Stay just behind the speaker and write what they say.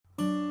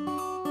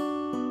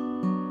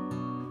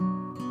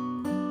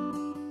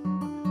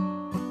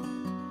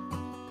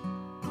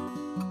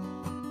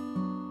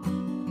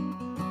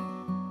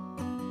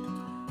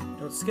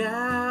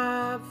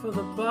scab for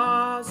the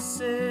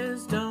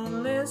bosses,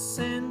 don't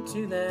listen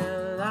to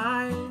their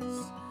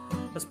lies.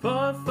 Us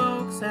poor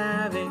folks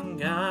haven't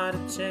got a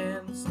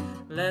chance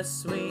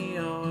unless we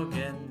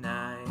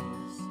organize.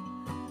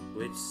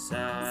 Which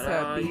side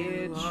are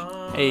you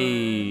on?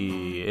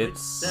 Hey,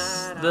 it's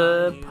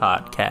the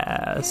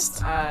podcast.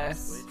 It's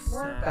us.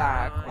 We're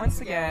back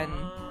once again.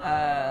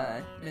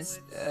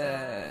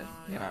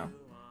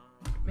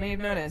 May have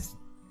noticed.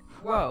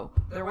 Whoa,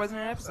 there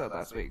wasn't an episode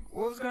last week.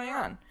 What was going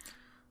on?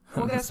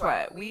 Well, guess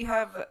what? We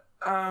have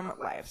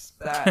lives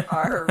that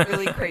are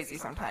really crazy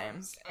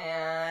sometimes,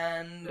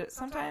 and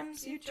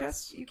sometimes you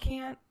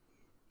can't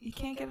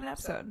get an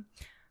episode.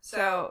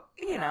 So,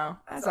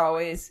 as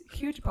always,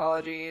 huge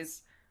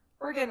apologies.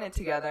 We're getting it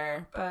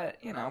together, but,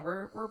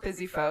 we're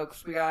busy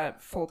folks. We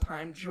got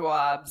full-time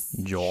jobs,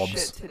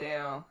 shit to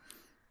do.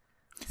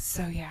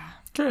 So, yeah.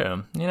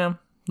 True.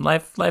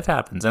 Life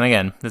happens. And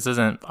again, this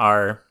isn't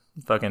our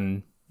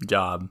fucking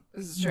job.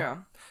 This is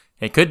true.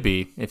 It could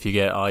be if you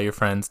get all your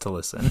friends to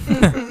listen.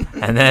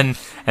 and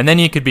then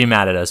you could be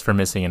mad at us for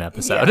missing an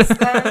episode.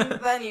 Yes,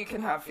 then you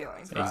can have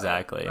feelings about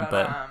exactly. it.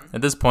 But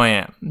at this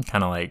point, I'm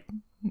kind of like,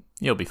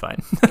 you'll be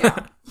fine.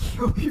 Yeah,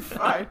 you'll be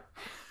fine.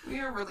 We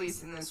are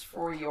releasing this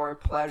for your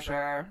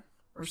pleasure.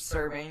 We're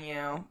serving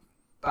you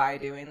by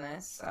doing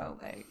this. So,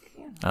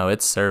 Oh,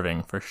 it's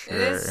serving for sure.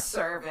 It is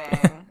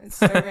serving. It's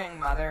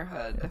serving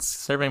motherhood. It's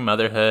serving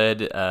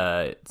motherhood.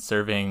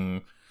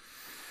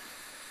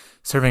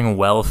 Serving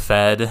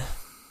well-fed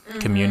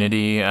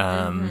community.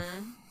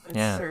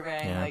 It's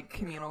serving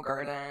communal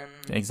garden.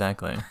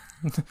 Exactly.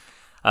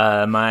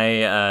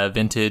 My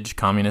vintage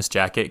communist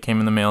jacket came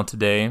in the mail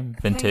today.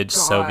 Vintage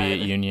Soviet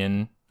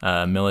Union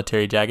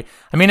military jacket.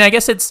 I mean, I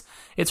guess it's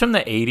from the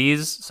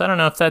 80s, so I don't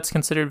know if that's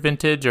considered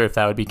vintage or if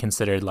that would be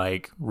considered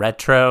like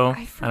retro.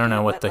 I don't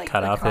know what the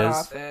cutoff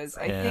is.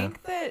 I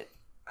think the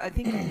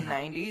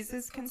 90s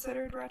is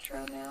considered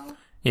retro now.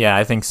 Yeah,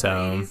 I think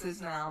so. The 80s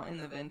is now in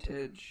the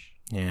vintage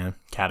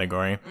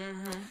category.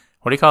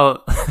 What do you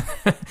call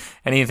it?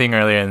 Anything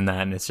earlier than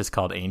that, and it's just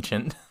called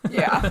ancient.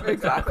 Yeah,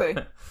 exactly.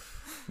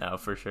 No,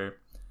 for sure.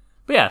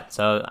 But yeah,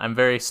 so I'm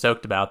very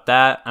stoked about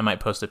that. I might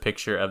post a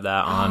picture of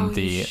that on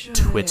the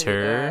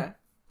Twitter.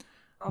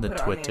 I'll put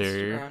it on the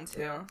Instagram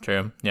too.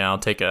 True. Yeah, I'll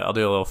do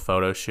a little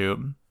photo shoot.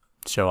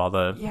 Show all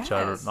the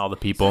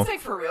people. So it's like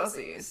for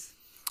realsies.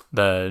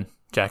 The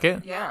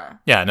jacket? Yeah.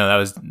 Yeah, no, that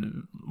was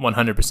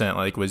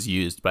 100% was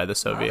used by the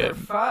Soviet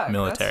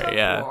military.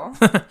 That's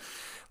so cool.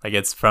 Like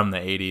it's from the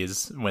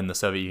 80s when the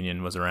Soviet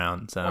Union was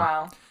around. So.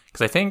 Wow.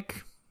 Because I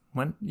think,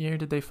 what year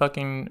did they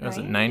was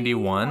it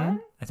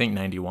 91? I think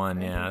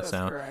 91, yeah.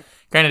 So correct.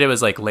 Granted, it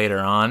was later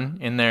on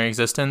in their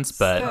existence,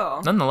 but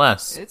still,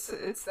 nonetheless. It's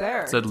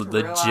there. It's a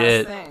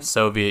legit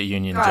Soviet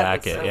Union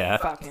jacket, that's so yeah.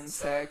 fucking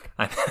sick.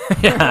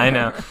 Yeah, I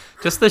know.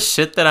 Just the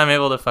shit that I'm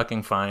able to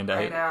fucking find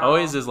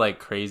always is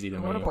crazy to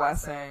me. What a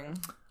blessing.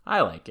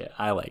 I like it.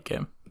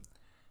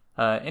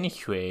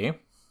 Anyway,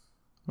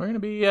 we're going to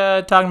be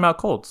talking about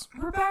Colts.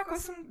 We're back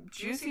with some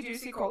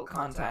juicy Colt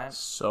content.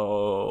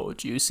 So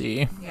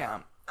juicy. Yeah.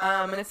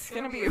 And it's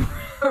going to be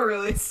a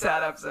really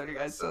sad episode, you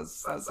guys. So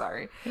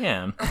sorry.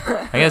 Yeah.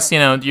 I guess,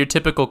 your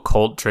typical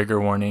Colt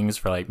trigger warnings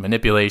for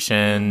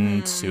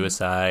manipulation,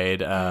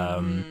 suicide,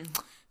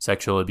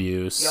 sexual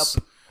abuse.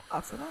 Yep.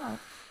 Lots of that.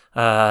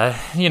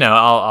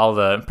 All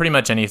the pretty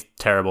much any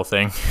terrible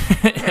thing.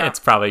 It's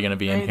probably going to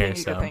be in here. Anything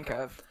you could think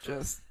of,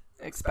 just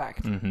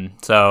expect.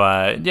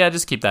 So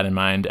just keep that in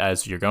mind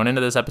as you're going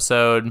into this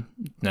episode.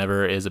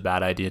 Never is a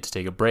bad idea to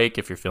take a break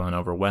if you're feeling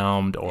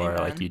overwhelmed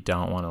or you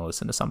don't want to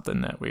listen to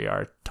something that we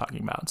are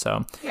talking about.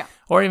 So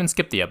or even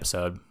skip the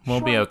episode.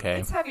 We'll be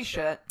okay. It's heavy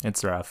shit.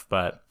 It's rough,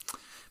 but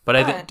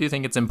I do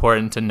think it's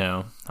important to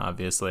know,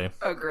 obviously.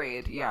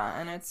 Agreed. Yeah,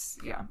 and it's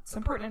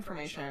important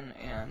information,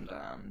 and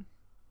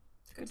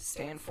it's good to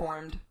stay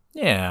informed.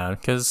 Yeah,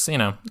 because,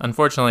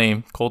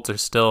 unfortunately, Colts are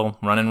still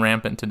running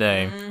rampant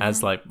today,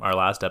 as, our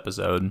last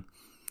episode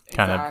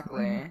kind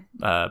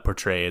of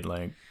portrayed,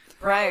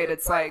 Right,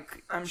 it's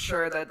I'm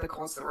sure that the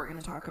Colts that we're going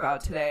to talk about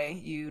today,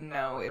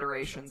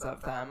 iterations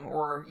of them,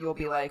 or you'll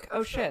be like,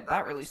 oh shit,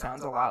 that really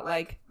sounds a lot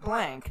like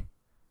blank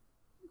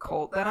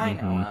Colt that I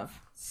know of,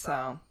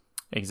 so.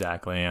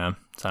 Exactly, yeah,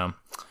 so.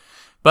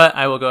 But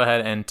I will go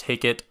ahead and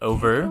take it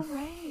over. Take it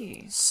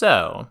away.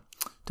 So.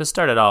 To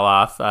start it all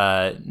off,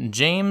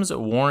 James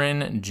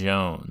Warren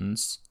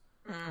Jones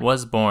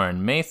was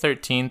born May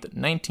 13th,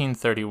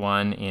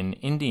 1931 in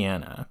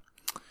Indiana.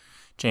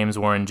 James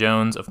Warren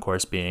Jones, of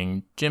course,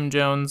 being Jim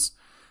Jones.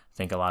 I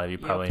think a lot of you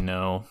probably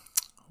know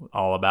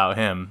all about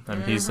him. I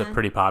mean, he's a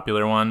pretty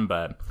popular one,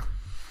 but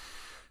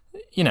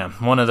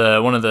one of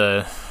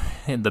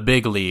the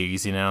big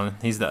leagues, he's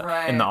in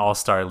the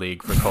all-star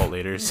league for cult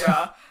leaders.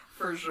 Yeah,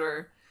 for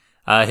sure.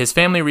 His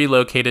family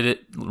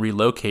relocated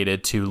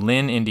to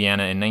Lynn,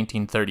 Indiana in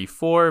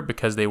 1934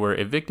 because they were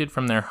evicted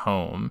from their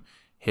home.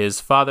 His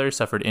father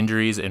suffered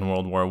injuries in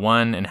World War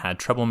I and had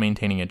trouble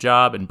maintaining a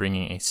job and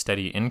bringing a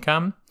steady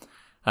income.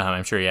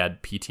 I'm sure he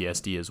had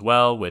PTSD as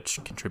well, which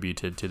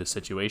contributed to the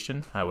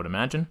situation, I would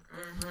imagine.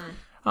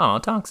 Oh,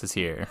 Tonks is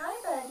here.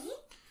 Hi, buddy.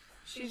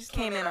 She just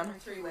came in on her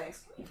 3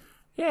 legs.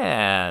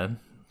 Yeah.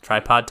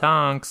 Tripod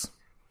tonks.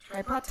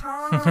 Tripod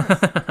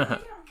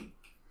tonks.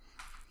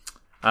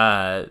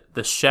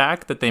 The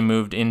shack that they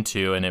moved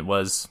into, and it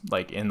was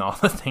like in all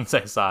the things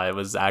I saw, it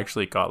was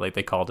actually called, like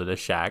they called it a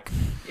shack.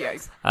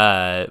 Yikes.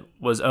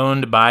 Was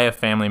owned by a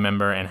family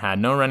member and had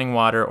no running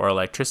water or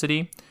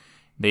electricity.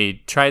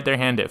 They tried their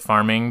hand at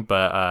farming,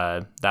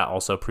 but that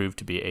also proved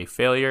to be a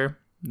failure,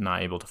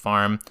 not able to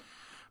farm.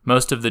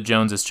 Most of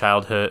Jones's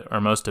childhood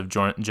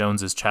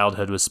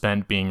was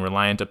spent being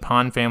reliant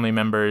upon family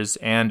members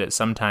and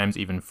sometimes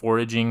even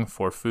foraging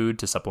for food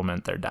to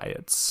supplement their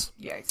diets.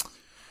 Yikes.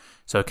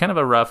 So kind of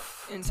a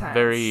rough, Intense,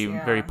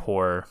 very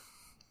poor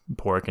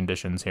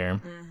conditions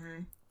here.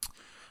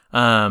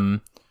 Mm-hmm.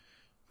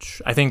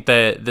 I think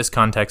that this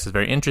context is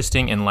very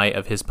interesting in light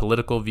of his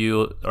political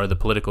view, or the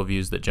political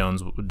views that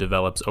Jones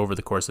develops over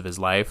the course of his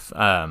life.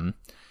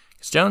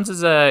 Jones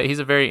is he's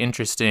a very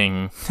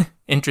interesting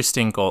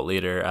cult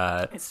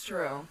leader. It's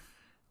true.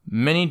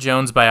 Many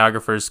Jones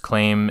biographers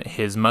claim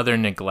his mother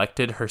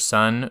neglected her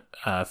son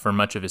for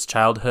much of his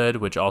childhood,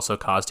 which also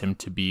caused him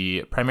to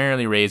be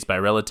primarily raised by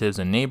relatives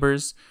and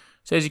neighbors.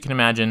 So as you can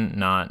imagine,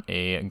 not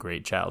a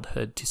great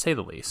childhood, to say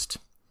the least.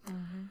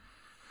 Mm-hmm.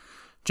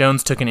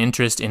 Jones took an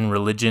interest in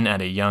religion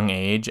at a young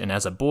age, and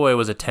as a boy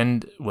was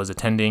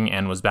attending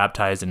and was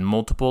baptized in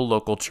multiple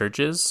local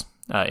churches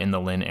in the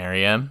Lynn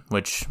area,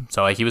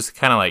 he was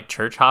kind of like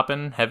church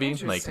hopping heavy,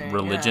 like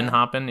religion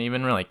hopping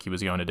even, like he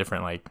was going to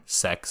different like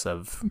sects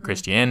of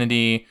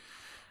Christianity.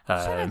 Which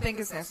I don't think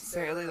is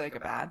necessarily like a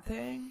bad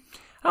thing.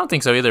 I don't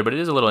think so either, but it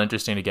is a little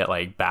interesting to get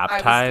like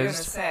baptized. I was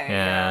gonna say,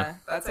 yeah.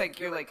 That's like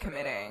you're like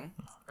committing.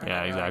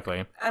 Yeah, exactly.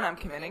 Like, and I'm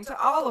committing to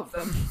all of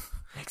them.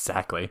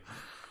 Exactly.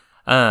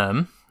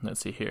 Let's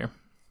see here.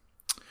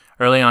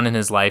 Early on in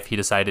his life, he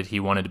decided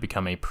he wanted to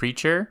become a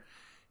preacher.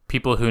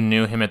 People who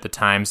knew him at the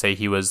time say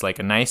he was like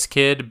a nice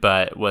kid,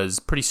 but was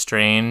pretty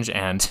strange.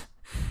 And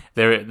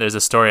there's a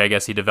story, I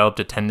guess, he developed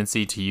a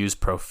tendency to use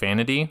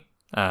profanity,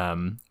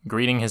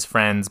 greeting his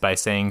friends by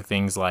saying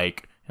things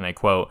like, and I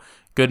quote,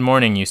 "Good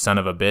morning, you son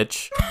of a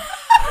bitch."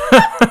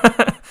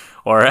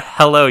 Or,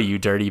 "Hello, you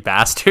dirty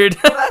bastard."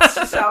 Well, that's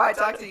just how I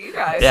talk to you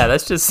guys. Yeah,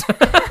 that's just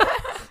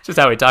just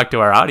how we talk to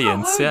our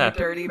audience. Hello, yeah, you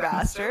dirty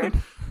bastard.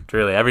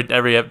 Truly,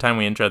 every time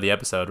we intro the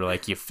episode, we're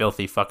like, "You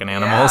filthy fucking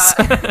animals."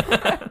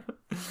 Yeah.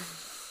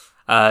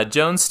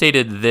 Jones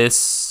stated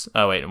this.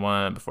 Oh wait,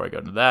 before I go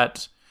to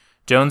that,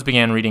 Jones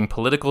began reading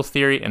political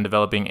theory and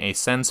developing a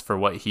sense for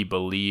what he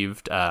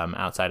believed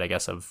outside, I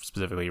guess, of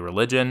specifically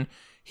religion.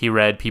 He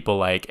read people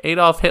like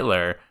Adolf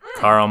Hitler,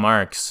 Karl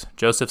Marx,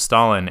 Joseph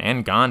Stalin,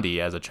 and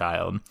Gandhi as a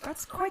child.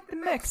 That's quite the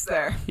mix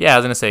there. Yeah, I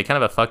was going to say,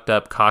 kind of a fucked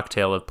up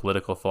cocktail of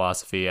political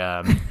philosophy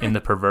in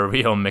the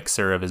proverbial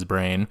mixer of his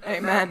brain.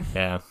 Amen.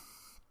 Yeah.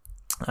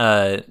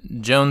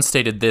 Jones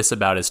stated this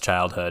about his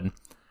childhood.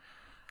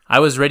 "I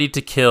was ready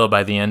to kill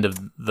by the end of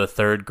the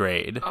 3rd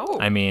grade. Oh.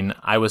 I mean,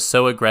 I was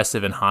so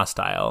aggressive and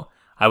hostile.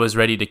 I was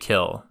ready to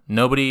kill.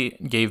 Nobody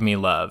gave me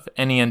love,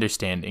 any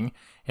understanding.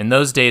 In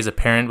those days, a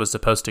parent was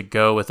supposed to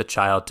go with a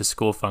child to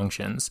school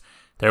functions.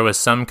 There was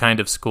some kind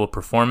of school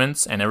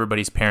performance, and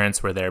everybody's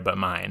parents were there but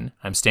mine.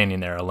 I'm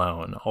standing there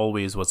alone.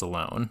 Always was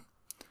alone."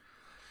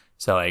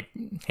 So, like,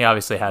 he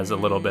obviously has a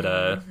little bit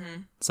of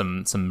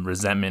some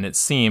resentment, it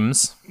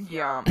seems.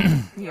 Yeah,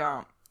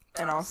 yeah.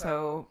 And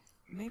also,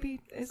 maybe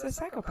is a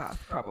psychopath,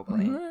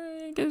 probably.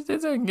 There's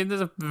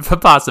a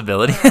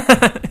possibility.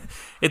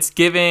 It's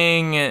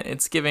giving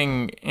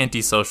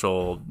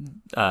antisocial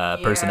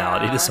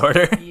personality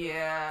disorder.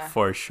 Yeah.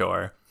 For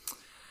sure.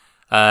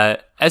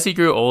 As he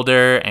grew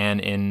older, and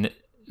in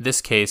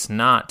this case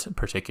not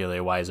particularly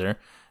wiser,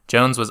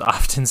 Jones was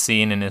often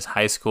seen in his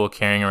high school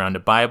carrying around a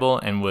Bible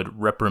and would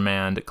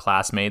reprimand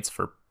classmates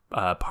for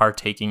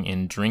partaking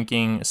in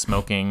drinking,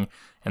 smoking,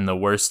 and the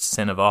worst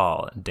sin of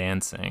all,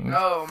 dancing.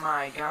 Oh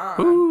my god.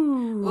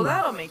 Ooh. Well,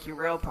 that'll make you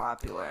real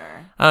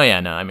popular. Oh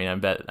yeah, no, I mean, I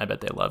bet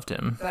they loved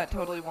him. That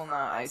totally will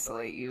not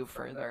isolate you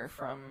further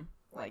from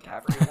like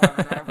everyone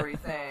and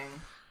everything.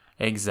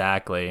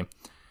 Exactly.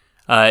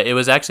 It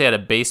was actually at a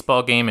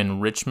baseball game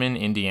in Richmond,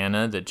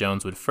 Indiana, that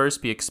Jones would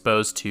first be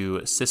exposed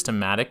to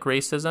systematic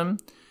racism,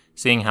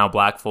 seeing how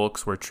black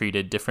folks were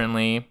treated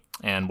differently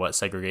and what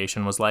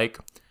segregation was like.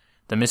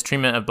 The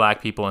mistreatment of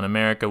black people in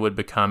America would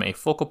become a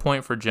focal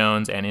point for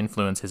Jones and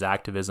influence his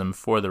activism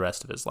for the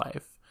rest of his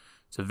life.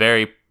 So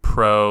very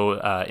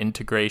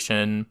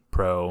pro-integration,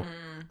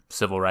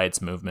 pro-civil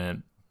rights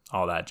movement,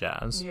 all that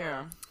jazz.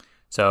 Yeah.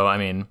 So, I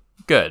mean,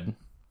 good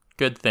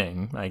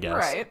thing, I guess.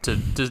 Right. To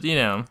you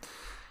know...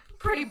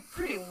 Pretty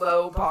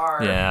low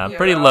bar. Yeah,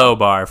 pretty low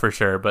bar for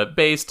sure, but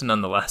based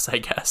nonetheless, I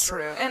guess.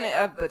 True, and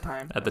at the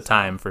time. At the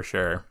time, for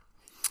sure.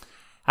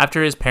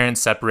 After his parents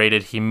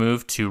separated, he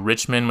moved to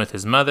Richmond with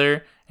his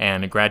mother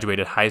and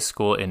graduated high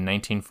school in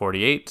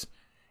 1948.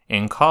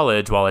 In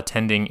college, while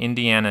attending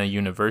Indiana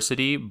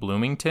University,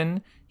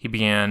 Bloomington, he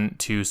began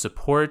to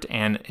support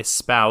and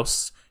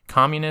espouse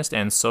communist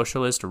and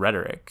socialist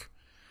rhetoric.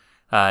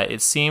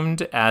 It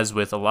seemed, as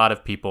with a lot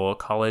of people,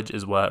 college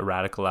is what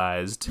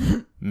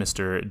radicalized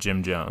Mr.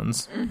 Jim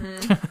Jones.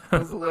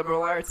 Those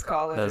liberal arts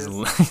colleges.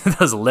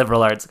 Those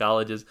liberal arts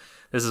colleges.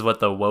 This is what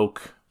the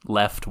woke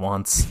left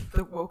wants.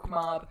 The woke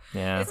mob.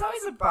 Yeah. It's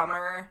always a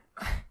bummer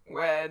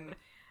when,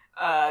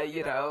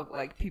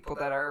 like people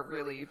that are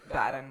really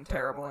bad and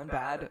terrible and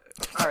bad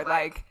are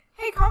like,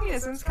 hey,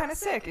 communism's kind of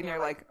sick. And you're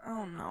like,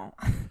 oh, no.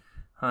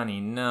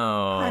 Honey,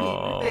 no.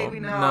 Honey, baby,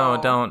 no.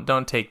 No,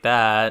 don't take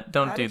that.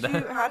 Don't do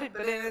that.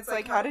 But it's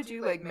like, how did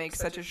you like make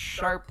such a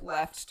sharp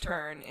left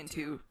turn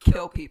into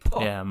kill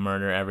people? Yeah,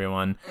 murder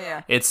everyone.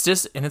 Yeah. It's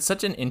just, and it's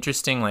such an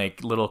interesting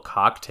like little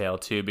cocktail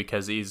too,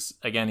 because he's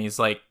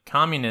like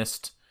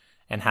communist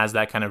and has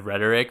that kind of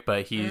rhetoric,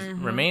 but he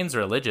remains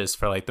religious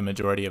for like the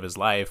majority of his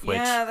life, which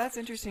that's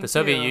interesting. The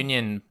Soviet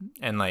Union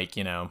and like,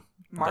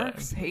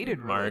 Marx hated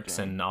Marx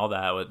religion. and all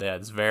that.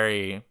 It's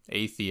very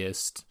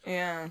atheist.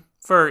 Yeah.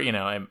 For,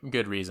 a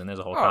good reason. There's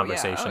a whole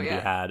conversation to be yeah.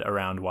 had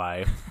around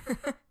why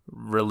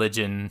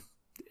religion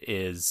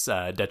is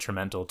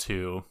detrimental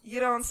to... You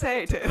don't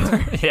say,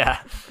 Taylor.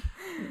 Yeah.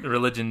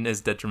 Religion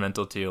is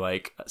detrimental to,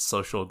 like,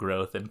 social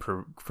growth and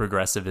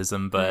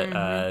progressivism,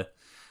 but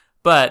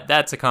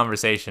that's a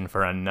conversation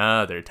for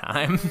another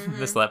time.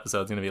 This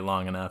episode's going to be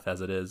long enough as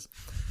it is.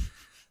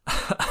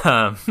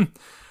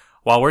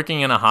 While working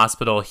in a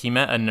hospital, he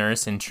met a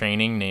nurse in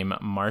training named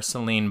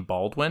Marceline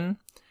Baldwin,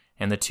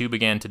 and the two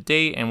began to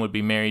date and would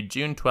be married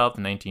June 12th,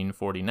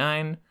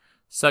 1949.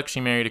 Sucks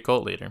she married a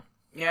cult leader.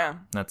 Yeah.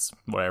 That's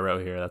what I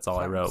wrote here. That's all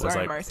I wrote. Sorry, was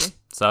like, Marcy.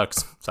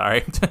 Sucks.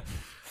 Sorry.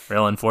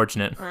 Real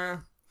unfortunate.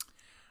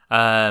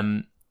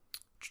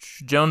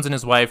 Jones and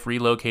his wife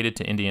relocated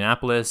to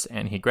Indianapolis,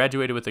 and he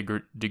graduated with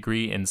a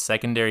degree in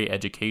secondary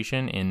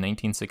education in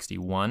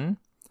 1961.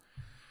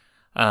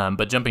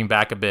 But jumping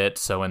back a bit,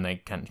 so when they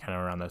kind of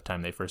around the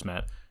time they first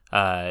met,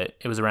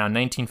 it was around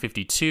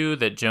 1952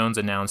 that Jones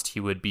announced he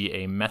would be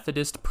a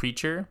Methodist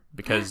preacher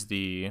because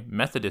the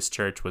Methodist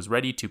Church was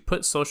ready to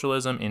put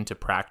socialism into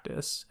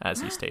practice,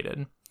 as he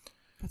stated.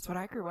 That's what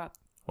I grew up.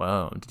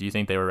 Whoa, did you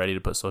think they were ready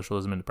to put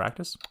socialism into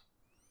practice?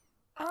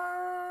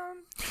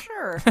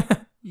 Sure.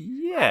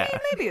 Yeah.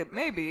 I mean,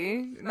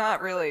 maybe.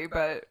 Not really,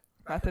 but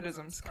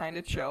Methodism's kind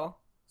of chill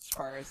as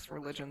far as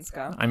religions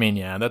go. I mean,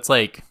 yeah, that's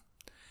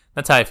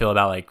how I feel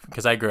about, like,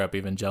 because I grew up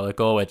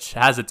evangelical, which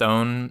has its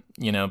own,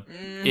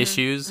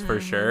 issues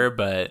for sure.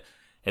 But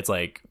it's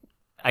like,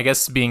 I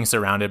guess being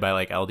surrounded by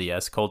like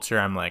LDS culture,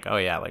 I'm like, oh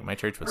yeah, like my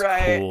church was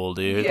cool,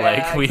 dude. Yeah, like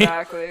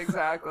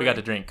exactly. we got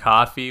to drink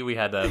coffee. We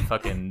had a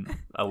fucking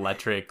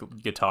electric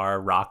guitar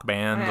rock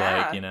band.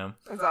 Yeah,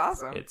 that's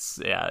awesome.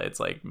 It's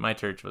like my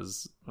church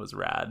was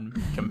rad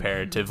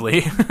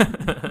comparatively.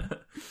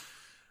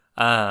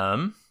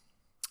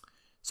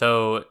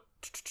 So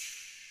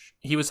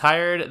he was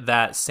hired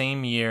that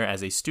same year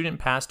as a student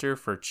pastor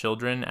for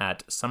children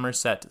at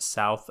Somerset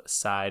South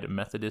Side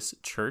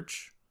Methodist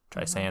Church.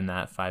 Try saying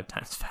that 5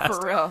 times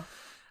fast. For real.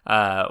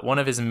 One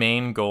of his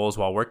main goals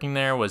while working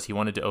there was he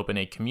wanted to open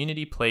a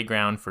community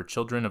playground for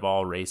children of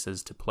all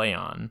races to play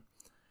on.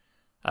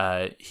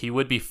 He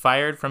would be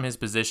fired from his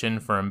position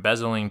for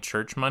embezzling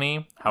church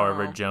money.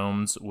 However,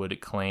 Jones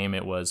would claim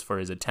it was for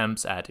his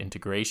attempts at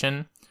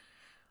integration.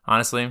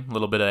 Honestly, a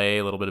little bit of A,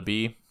 a little bit of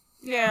B.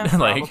 Yeah,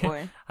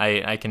 probably.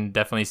 I can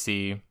definitely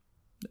see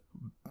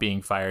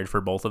being fired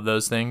for both of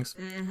those things.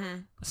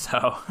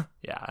 So,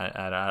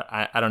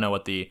 yeah, I don't know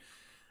what the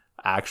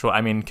actual,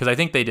 because I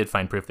think they did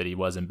find proof that he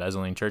was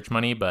embezzling church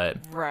money, but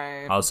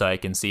also I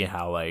can see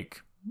how,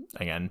 like,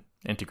 again,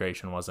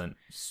 integration wasn't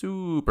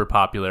super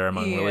popular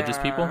among religious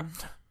people.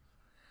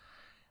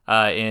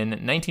 In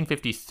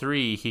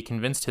 1953, he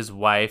convinced his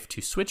wife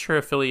to switch her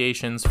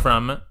affiliations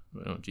from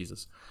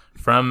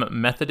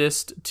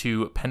Methodist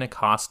to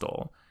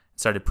Pentecostal.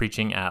 Started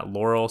preaching at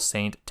Laurel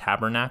Saint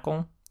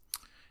Tabernacle,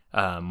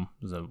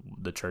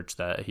 the church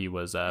that he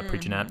was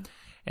preaching at.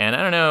 And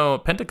I don't know,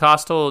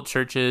 Pentecostal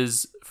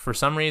churches, for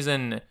some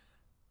reason,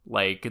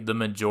 like the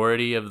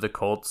majority of the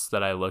cults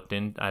that I've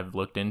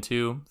looked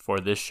into for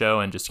this show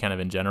and just kind of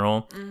in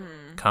general,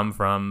 come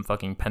from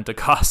fucking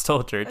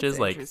Pentecostal churches.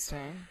 That's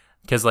interesting.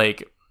 Because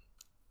like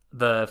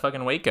the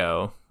fucking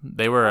Waco,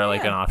 they were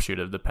like an offshoot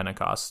of the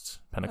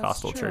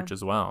Pentecostal church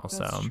as well.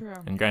 That's true.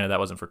 And granted, that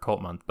wasn't for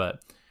cult month,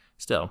 but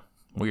still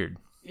weird.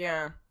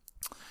 Yeah.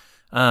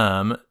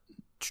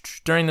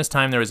 During this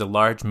time, there was a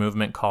large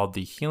movement called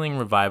the Healing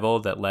Revival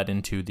that led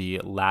into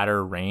the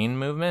Latter Rain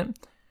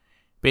movement.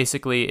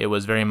 Basically, it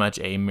was very much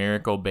a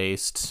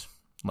miracle-based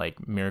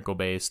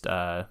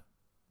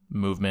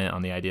movement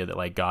on the idea that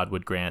like God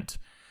would grant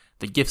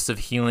the gifts of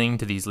healing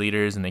to these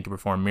leaders and they could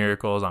perform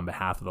miracles on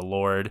behalf of the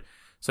Lord.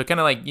 So kind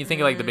of like, you think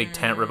of like the big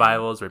tent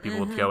revivals where people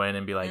would go in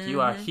and be like, you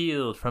are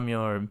healed from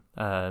your,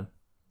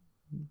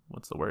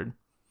 what's the word?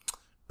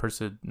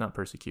 Not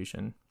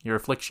persecution, your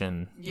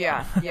affliction.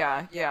 Yeah.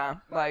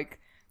 Like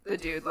the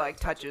dude like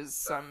touches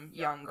some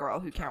young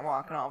girl who can't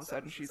walk, and all of a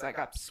sudden she's like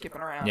up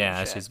skipping around. Yeah,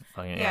 and shit. she's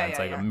fucking. Yeah, it's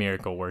like a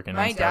miracle working.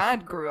 My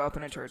dad grew up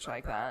in a church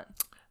like that.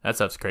 That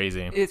stuff's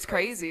crazy. It's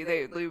crazy.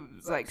 They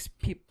lose, like,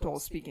 people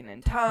speaking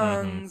in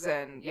tongues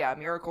and,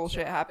 miracle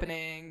shit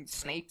happening,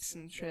 snakes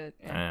and shit.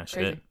 Yeah,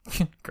 crazy.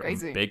 Shit.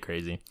 Crazy. Big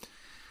crazy.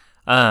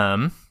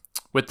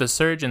 With the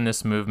surge in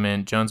this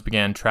movement, Jones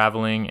began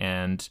traveling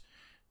and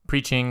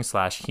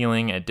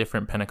preaching/healing at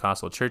different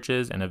Pentecostal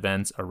churches and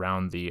events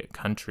around the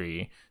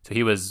country. So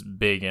he was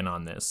big in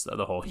on this,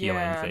 the whole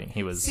healing thing.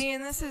 He was. See,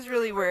 and this is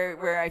really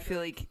where I feel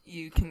like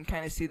you can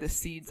kind of see the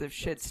seeds of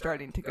shit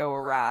starting to go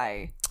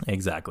awry.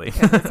 Exactly.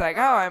 It's like,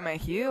 oh, I'm a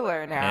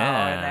healer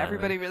now, and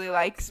everybody really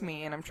likes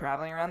me, and I'm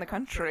traveling around the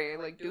country,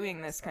 like,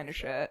 doing this kind of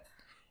shit.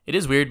 It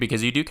is weird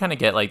because you do kind of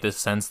get, like, this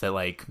sense that,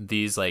 like,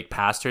 these, like,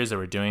 pastors that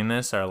were doing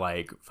this are,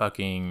 like,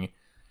 fucking...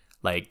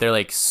 Like, they're,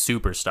 like,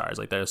 superstars.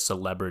 Like, they're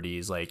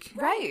celebrities. Like,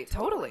 right,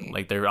 totally.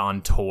 Like, they're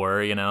on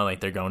tour, you know?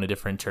 Like, they're going to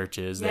different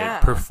churches. They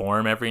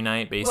perform every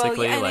night, basically.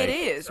 Well, yeah, and like, it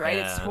is, right?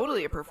 It's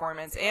totally a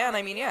performance. And,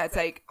 I mean, it's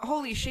like,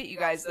 holy shit, you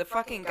guys. The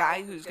fucking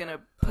guy who's going to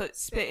put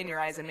spit in your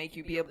eyes and make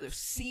you be able to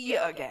see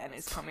again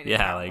is coming to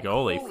town. Like,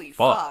 holy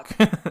fuck.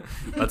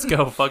 Let's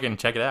go fucking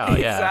check it out.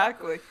 Yeah.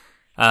 Exactly.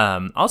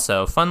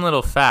 Also, fun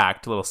little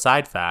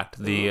side fact,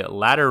 the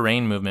Latter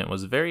Rain movement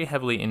was very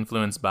heavily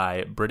influenced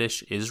by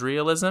British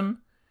Israelism,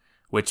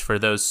 which for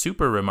those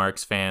Super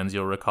Remarks fans,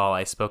 you'll recall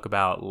I spoke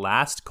about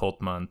last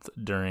Cult Month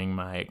during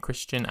my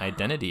Christian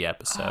Identity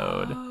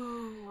episode.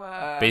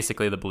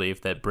 Basically the belief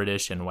that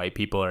British and white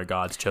people are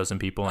God's chosen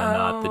people and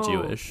not the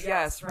Jewish.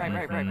 Yes,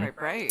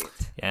 right.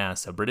 Yeah,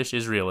 so British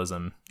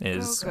Israelism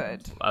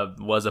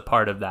was a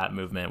part of that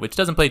movement, which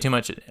doesn't play too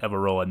much of a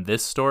role in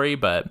this story,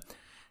 but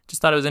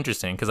just thought it was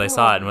interesting because I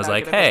saw it and was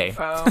like, hey,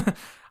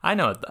 I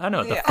know what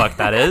the fuck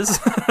that is.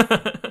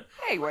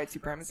 Hey, white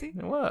supremacy.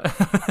 What?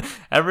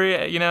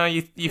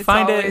 You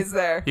find it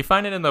there. You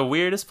find it in the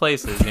weirdest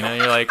places. You know,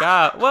 you're like,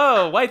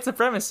 whoa, white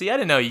supremacy. I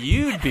didn't know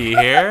you'd be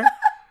here.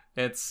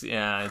 It's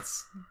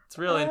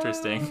real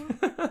interesting.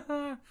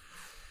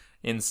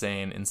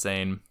 Insane.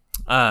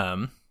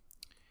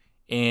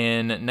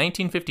 In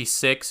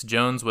 1956,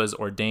 Jones was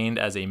ordained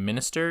as a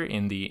minister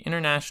in the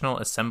International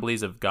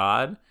Assemblies of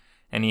God,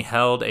 and he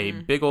held a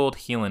big old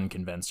healing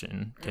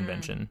convention.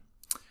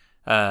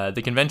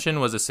 The convention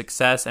was a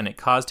success, and it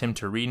caused him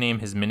to rename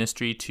his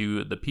ministry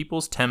to the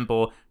People's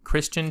Temple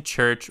Christian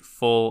Church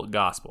Full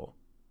Gospel.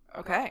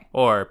 Okay.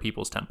 Or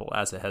People's Temple,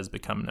 as it has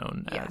become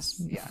known as.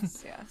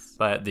 Yes.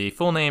 But the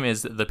full name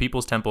is the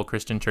People's Temple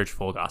Christian Church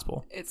Full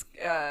Gospel. Its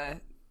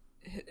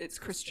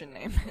Christian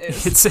name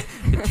is.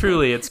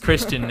 It's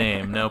Christian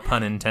name, no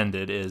pun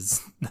intended,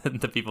 is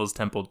the People's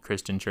Temple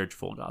Christian Church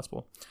Full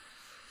Gospel.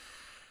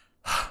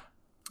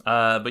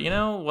 But you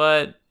know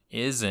what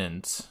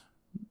isn't?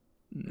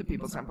 The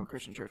People's Temple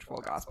Christian Church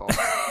Full Gospel.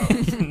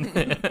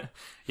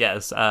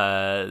 Yes,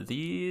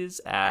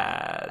 these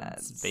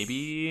ads,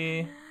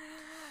 baby.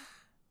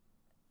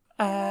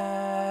 Ads.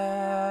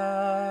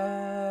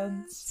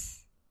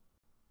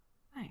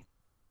 Hi.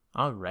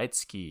 All right,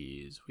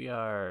 skis. We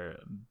are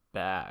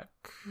back.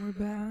 We're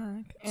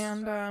back.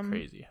 And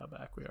crazy how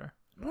back we are.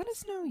 Let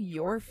us know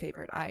your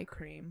favorite eye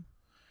cream.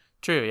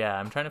 True, yeah.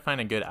 I'm trying to find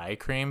a good eye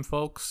cream,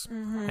 folks.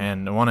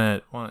 And I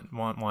want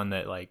one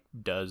that like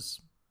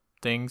does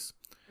things.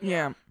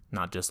 Yeah.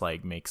 Not just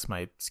like makes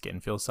my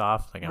skin feel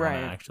soft. Like I want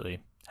to actually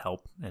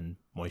help and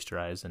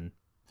moisturize and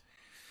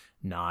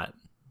not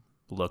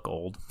look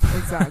old.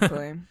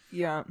 Exactly.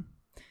 Yeah.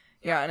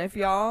 And if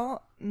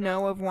y'all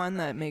know of one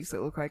that makes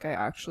it look like I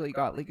actually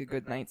got like a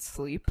good night's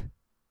sleep,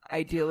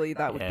 ideally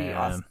that would be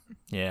awesome.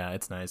 Yeah,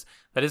 it's nice.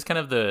 That is kind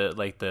of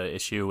the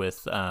issue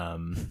with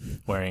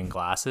wearing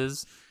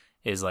glasses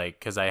is like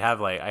because I have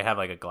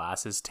a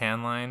glasses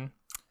tan line.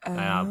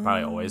 I'll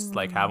probably always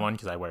like have one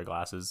because I wear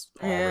glasses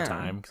all the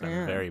time because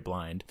I'm very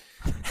blind.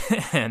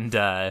 And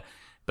but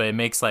it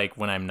makes like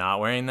when I'm not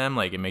wearing them,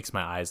 like it makes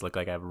my eyes look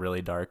like I have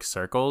really dark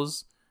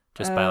circles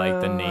just by like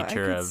the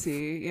nature of.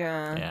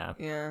 Yeah.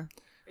 Are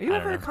you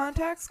ever a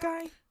contacts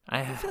guy?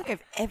 I don't feel like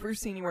I've ever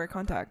seen you wear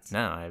contacts.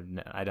 No,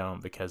 I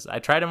don't because I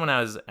tried them when I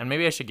was, and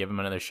maybe I should give them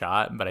another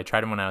shot, but I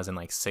tried them when I was in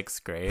like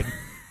 6th grade.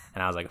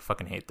 And I was like, I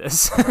fucking hate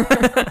this.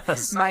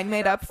 Mine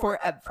made up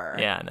forever.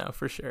 Yeah, no,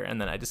 for sure. And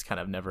then I just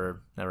kind of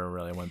never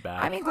really went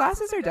back. I mean,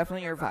 glasses are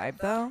definitely your vibe,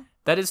 though.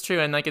 That is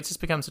true. And like, it's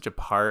just become such a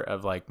part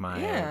of like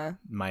my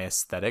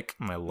aesthetic,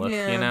 my look,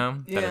 you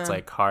know, that it's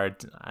like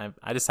hard.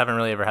 I just haven't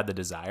really ever had the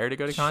desire to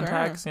go to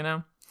contacts, you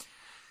know.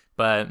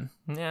 But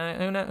yeah,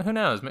 who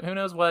knows? Who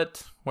knows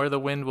where the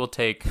wind will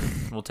take me?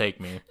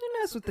 Who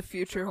knows what the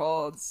future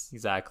holds?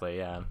 Exactly.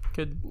 Yeah.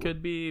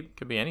 Could be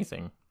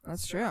anything.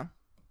 That's true.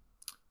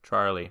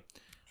 Charlie.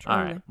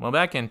 All right. Well,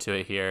 back into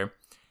it here.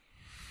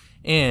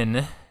 In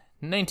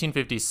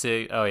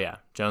 1956,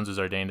 Jones was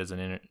ordained as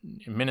a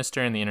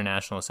minister in the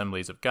International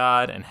Assemblies of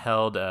God and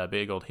held a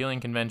big old healing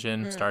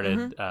convention.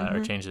 Started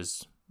or changed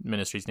his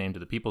ministry's name to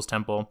the People's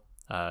Temple,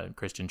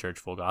 Christian Church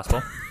Full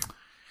Gospel.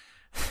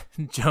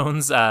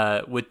 Jones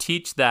would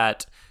teach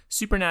that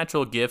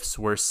supernatural gifts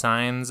were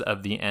signs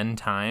of the end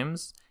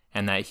times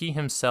and that he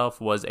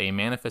himself was a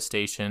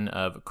manifestation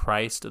of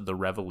Christ the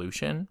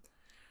Revolution.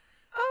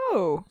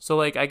 Oh. So,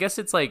 like, I guess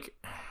it's like,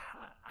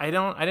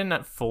 I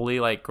didn't fully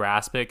like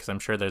grasp it because I'm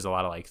sure there's a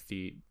lot of like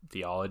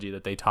theology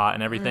that they taught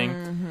and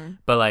everything,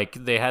 but like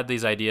they had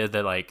these ideas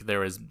that like there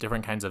was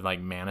different kinds of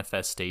like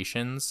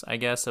manifestations, I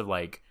guess, of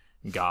like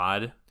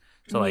God.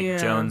 So like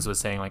Jones was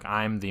saying like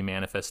I'm the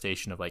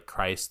manifestation of like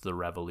Christ, the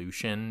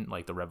revolution,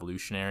 like the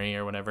revolutionary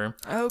or whatever.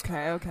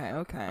 Okay.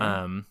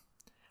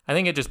 I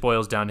think it just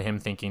boils down to him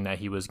thinking that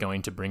he was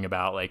going to bring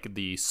about like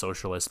the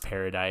socialist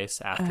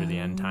paradise after the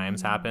end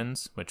times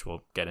happens, which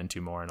we'll get into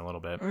more in a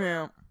little bit.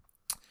 Yeah.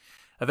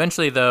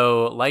 Eventually,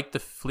 though, like the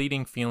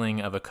fleeting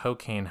feeling of a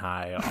cocaine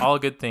high, all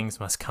good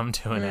things must come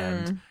to an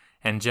end,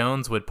 and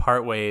Jones would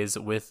part ways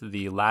with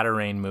the Latter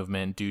Rain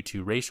movement due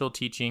to racial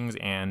teachings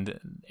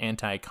and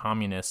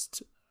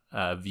anti-communist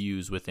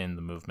views within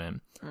the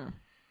movement.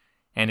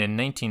 And in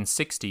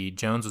 1960,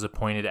 Jones was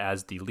appointed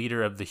as the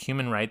leader of the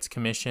Human Rights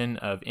Commission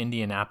of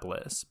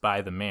Indianapolis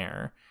by the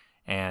mayor,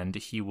 and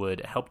he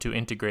would help to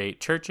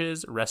integrate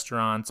churches,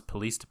 restaurants,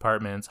 police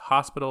departments,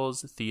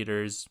 hospitals,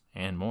 theaters,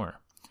 and more.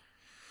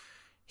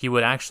 He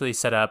would actually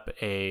set up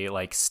a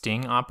like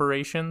sting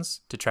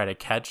operations to try to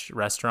catch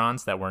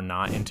restaurants that were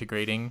not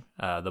integrating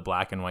the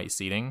black and white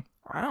seating.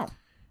 Wow.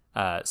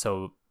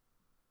 So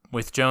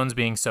with Jones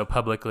being so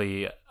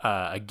publicly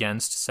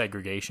against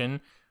segregation,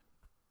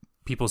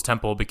 People's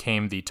Temple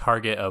became the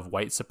target of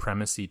white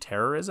supremacy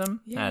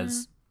terrorism,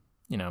 as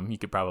you know, you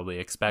could probably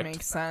expect.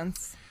 Makes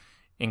sense.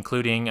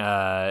 Including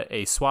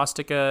a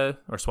swastika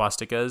or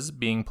swastikas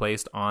being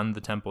placed on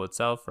the temple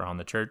itself or on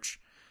the church,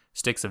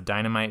 sticks of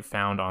dynamite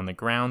found on the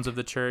grounds of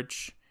the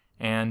church,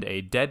 and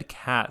a dead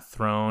cat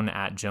thrown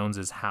at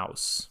Jones's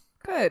house.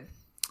 Good.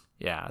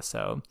 Yeah,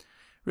 so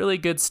really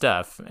good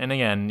stuff. And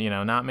again, you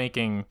know, not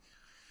making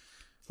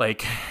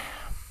like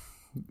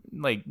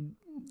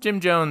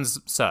Jim Jones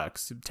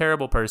sucks.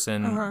 Terrible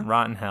person,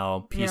 rotten hell,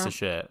 piece of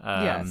shit.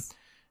 Yes.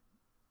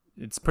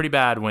 It's pretty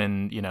bad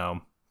when, you know,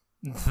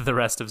 the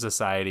rest of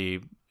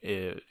society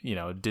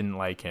didn't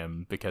like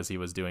him because he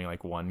was doing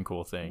like one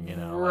cool thing, you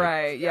know.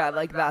 Right. Yeah,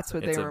 like that's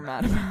what they were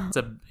mad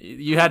about.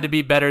 You had to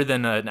be better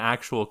than an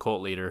actual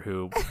cult leader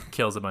who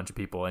kills a bunch of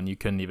people, and you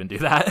couldn't even do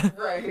that.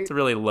 Right. It's a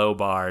really low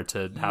bar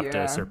to have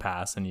to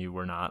surpass, and you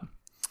were not.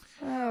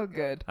 Oh,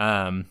 good.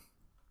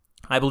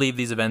 I believe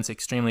these events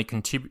extremely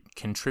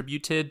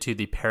contributed to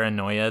the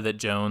paranoia that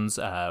Jones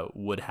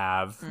would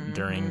have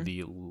during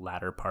the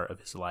latter part of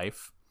his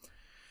life.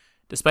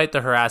 Despite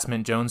the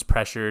harassment, Jones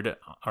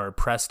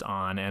pressed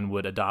on and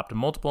would adopt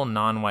multiple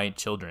non-white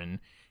children.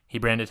 He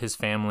branded his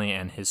family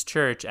and his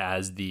church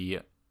as the,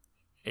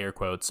 air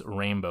quotes,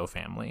 rainbow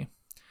family,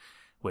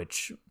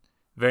 which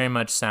very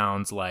much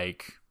sounds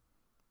like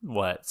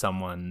what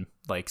someone,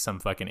 like some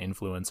fucking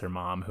influencer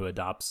mom who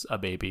adopts a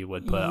baby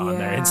would put on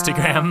their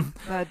Instagram.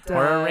 That does.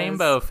 Or a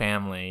rainbow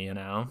family, you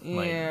know?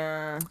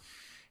 Yeah.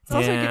 It's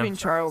also giving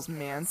Charles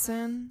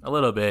Manson. A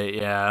little bit,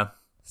 yeah.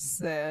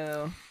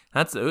 So...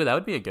 that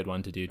would be a good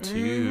one to do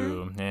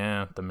too.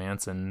 Yeah, the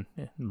Manson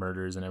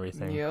murders and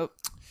everything. Yep.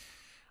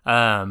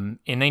 In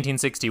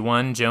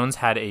 1961, Jones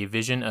had a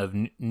vision of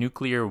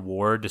nuclear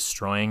war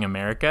destroying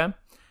America.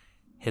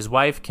 His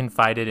wife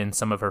confided in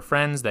some of her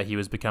friends that he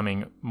was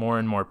becoming more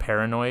and more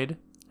paranoid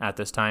at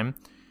this time.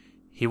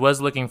 He was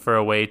looking for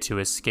a way to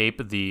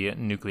escape the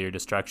nuclear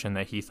destruction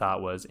that he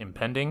thought was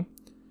impending.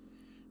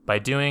 By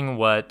doing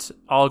what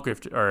all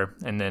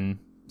in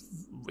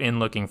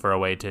looking for a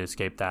way to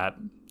escape that,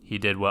 he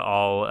did what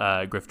all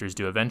grifters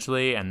do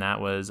eventually, and that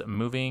was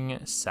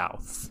moving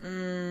south.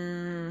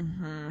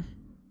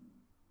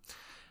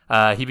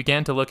 He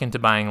began to look into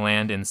buying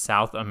land in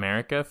South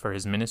America for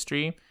his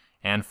ministry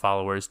and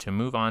followers to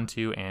move on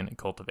to and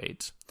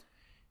cultivate.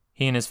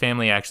 He and his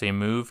family actually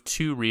moved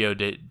to Rio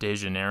de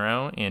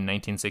Janeiro in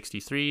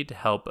 1963 to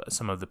help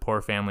some of the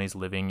poor families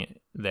living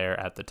there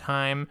at the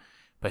time,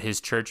 but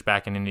his church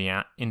back in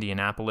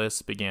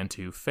Indianapolis began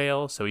to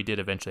fail, so he did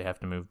eventually have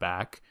to move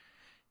back.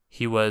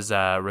 He was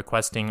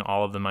requesting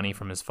all of the money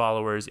from his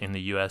followers in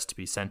the U.S. to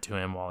be sent to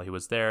him while he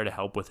was there to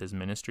help with his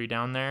ministry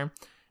down there,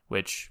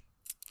 which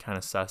kind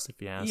of sus if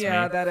you ask me.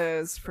 Yeah, that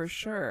is for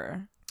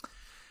sure.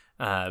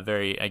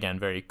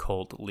 Very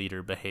cult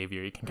leader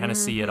behavior. You can kind of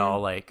see it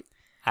all like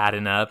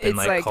adding up and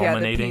like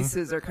culminating. Yeah, the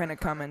pieces are kind of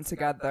coming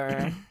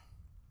together.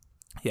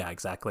 Yeah,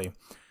 exactly.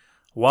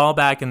 While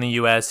back in the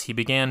U.S., he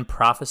began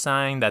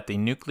prophesying that the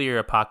nuclear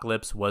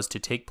apocalypse was to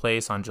take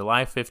place on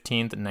July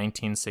 15th,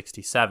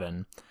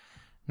 1967.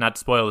 Not to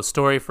spoil the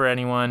story for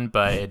anyone,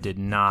 but it did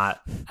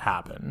not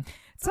happen.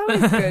 It's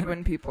always good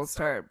when people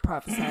start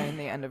prophesying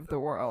the end of the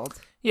world.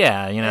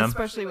 Yeah, you know.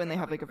 Especially when they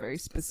have like a very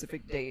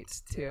specific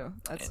date, too.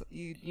 That's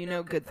you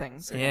know good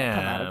things are going to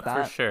come out of that.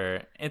 Yeah, for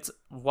sure. It's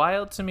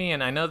wild to me,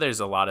 and I know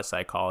there's a lot of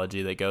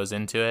psychology that goes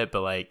into it,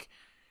 but like,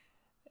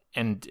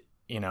 and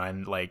you know,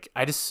 and like,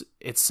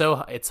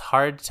 it's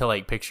hard to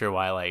like picture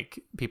why like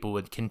people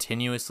would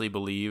continuously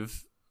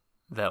believe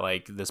that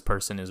like this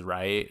person is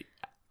right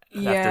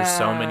after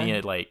so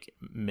many like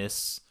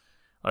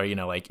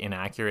like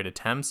inaccurate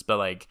attempts. But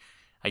like,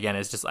 again,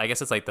 it's just, I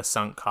guess it's like the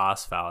sunk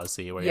cost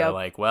fallacy where you're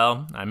like,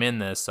 well, I'm in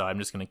this, so I'm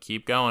just going to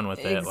keep going with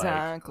it.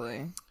 Exactly.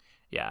 Like,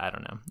 yeah, I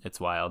don't know.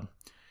 It's wild.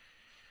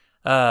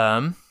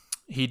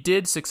 He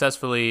did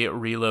successfully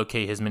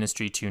relocate his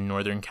ministry to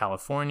Northern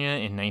California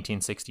in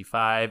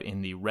 1965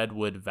 in the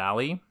Redwood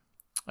Valley.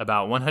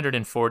 About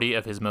 140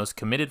 of his most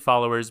committed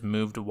followers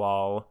moved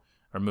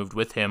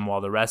with him,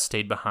 while the rest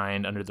stayed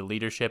behind under the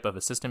leadership of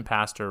assistant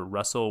pastor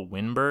Russell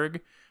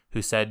Winberg,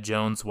 who said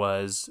Jones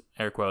was,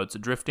 air quotes,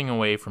 drifting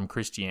away from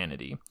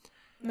Christianity.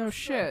 No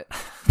shit.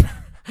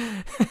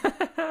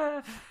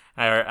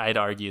 I'd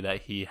argue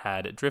that he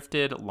had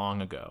drifted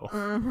long ago.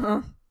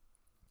 Mm-hmm.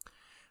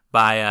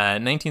 By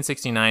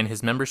 1969,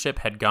 his membership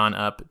had gone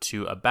up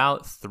to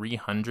about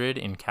 300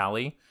 in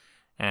Cali,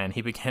 and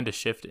he began to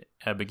shift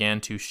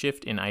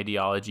in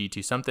ideology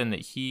to something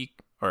that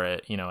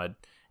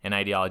an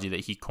ideology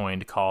that he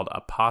coined called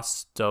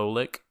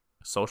apostolic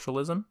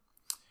socialism.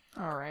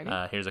 All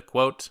right. Here's a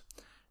quote.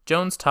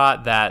 Jones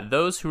taught that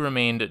those who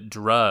remained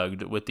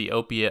drugged with the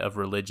opiate of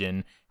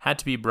religion had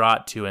to be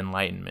brought to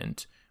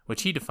enlightenment,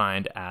 which he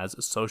defined as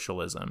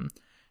socialism.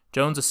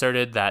 Jones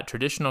asserted that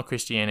traditional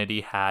Christianity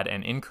had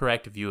an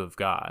incorrect view of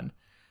God.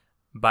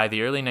 By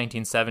the early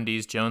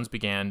 1970s, Jones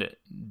began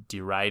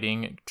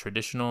deriding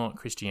traditional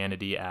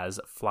Christianity as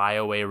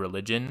flyaway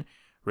religion,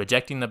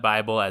 rejecting the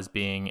Bible as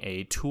being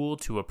a tool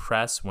to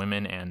oppress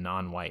women and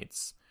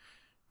non-whites.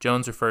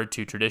 Jones referred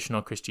to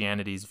traditional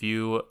Christianity's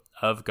view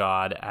of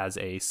God as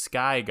a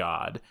sky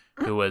god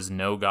who was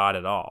no God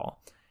at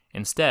all.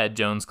 Instead,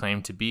 Jones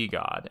claimed to be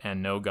God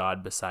and no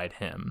God beside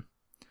him.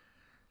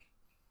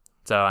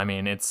 So, I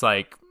mean, it's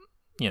like,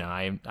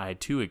 I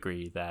too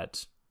agree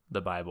that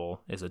the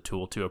Bible is a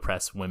tool to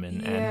oppress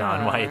women and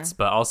non-whites,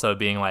 but also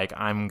being like,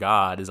 I'm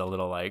God is a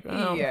little like,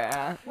 oh.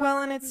 Yeah.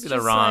 Well, and it's the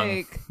just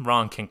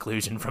wrong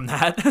conclusion from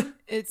that.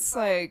 It's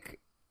like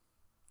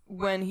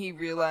when he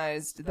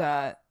realized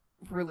that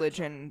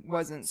religion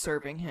wasn't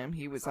serving him,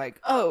 he was like,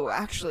 oh,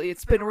 actually,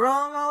 it's been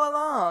wrong all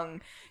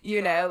along.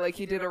 Like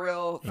he did a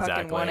real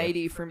fucking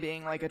 180 from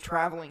being like a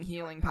traveling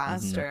healing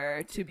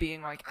pastor to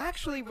being like,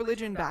 actually,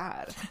 religion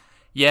bad.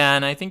 Yeah,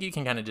 and I think you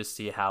can kind of just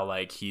see how,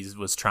 like, he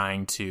was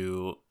trying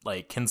to,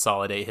 like,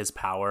 consolidate his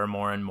power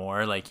more and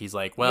more. Like, he's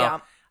like,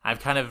 well, I've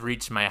kind of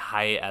reached my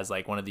height as,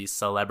 like, one of these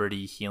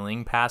celebrity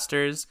healing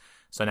pastors.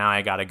 So now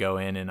I got to go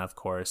in and, of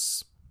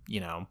course,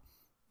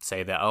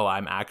 say that, oh,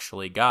 I'm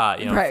actually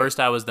God. Right. First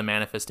I was the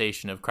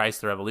manifestation of Christ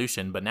the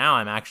Revolution, but now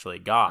I'm actually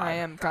God. I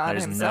am God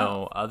There's himself.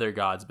 no other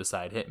gods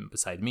beside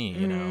me,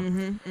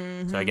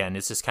 Mm-hmm. So again,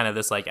 it's just kind of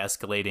this like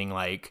escalating,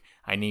 like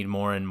I need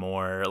more and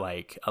more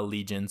like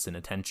allegiance and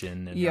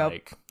attention and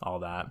like all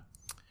that.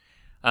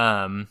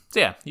 So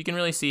yeah, you can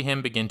really see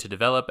him begin to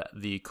develop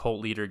the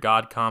cult leader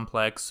God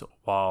complex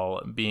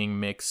while being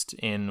mixed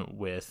in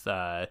with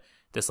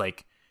this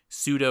like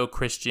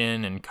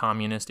pseudo-Christian and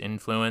communist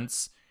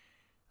influence.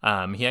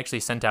 He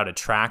actually sent out a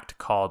tract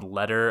called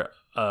Letter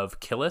of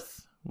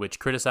Killeth, which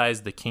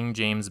criticized the King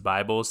James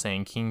Bible,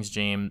 saying King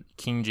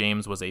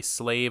James was a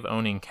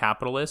slave-owning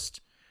capitalist,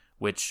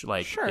 which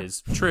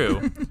is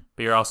true,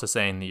 but you're also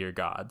saying that you're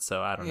God,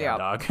 so I don't know,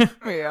 dog.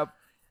 Yep.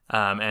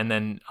 And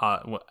then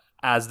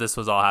as this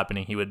was all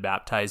happening, he would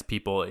baptize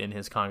people in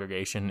his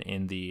congregation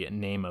in the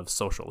name of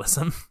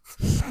socialism,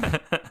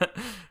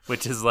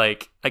 which is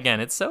like, again,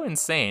 it's so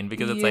insane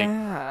because it's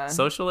like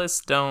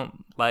socialists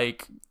don't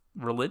like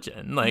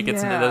religion. Like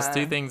it's those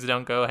two things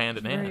don't go hand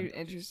in hand. Very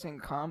interesting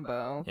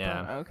combo.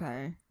 Yeah.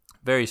 Okay.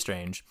 Very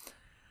strange.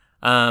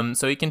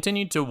 So he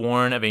continued to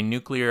warn of a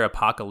nuclear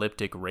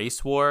apocalyptic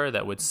race war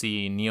that would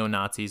see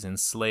neo-Nazis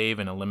enslave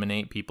and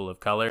eliminate people of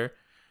color.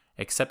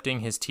 Accepting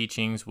his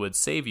teachings would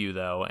save you,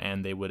 though,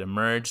 and they would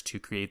emerge to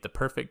create the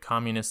perfect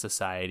communist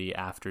society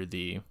after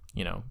the,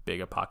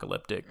 big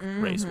apocalyptic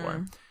race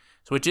war.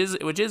 So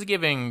which is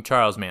giving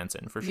Charles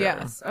Manson for sure.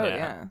 Yes. Oh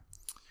yeah.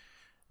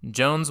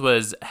 Jones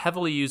was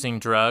heavily using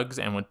drugs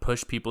and would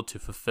push people to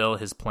fulfill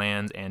his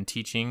plans and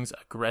teachings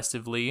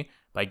aggressively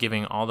by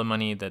giving all the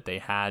money that they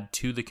had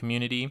to the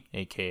community,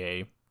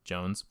 aka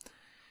Jones.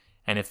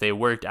 And if they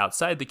worked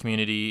outside the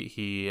community,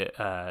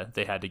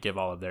 they had to give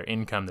all of their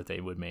income that they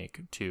would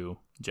make to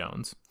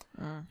Jones.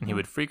 And he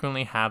would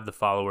frequently have the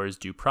followers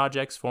do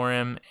projects for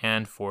him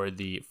and for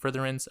the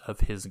furtherance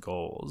of his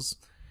goals.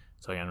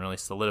 So again, really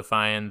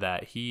solidifying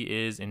that he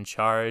is in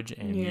charge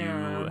and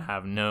you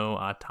have no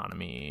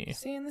autonomy.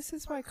 See, and this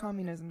is why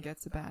communism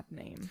gets a bad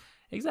name.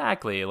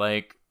 Exactly.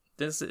 Like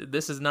this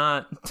is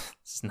not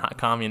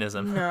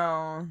communism.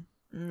 No,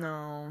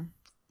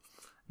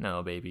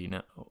 baby,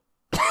 no.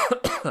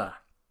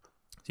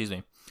 Excuse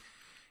me.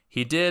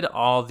 He did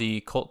all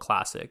the cult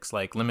classics,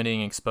 like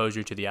limiting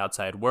exposure to the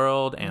outside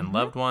world and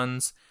loved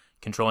ones,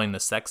 controlling the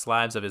sex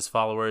lives of his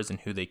followers and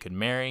who they could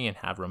marry and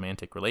have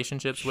romantic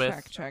relationships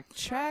with.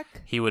 Check.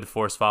 He would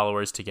force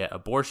followers to get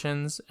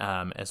abortions,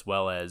 as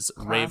well as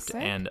raped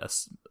and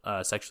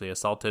sexually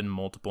assaulted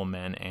multiple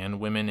men and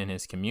women in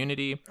his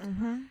community.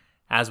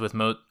 As with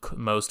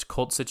most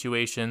cult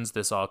situations,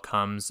 this all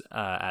comes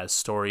as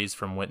stories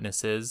from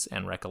witnesses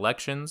and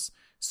recollections.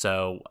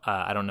 So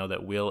I don't know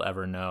that we'll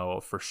ever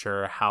know for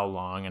sure how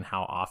long and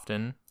how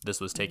often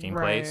this was taking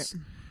place.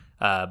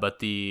 But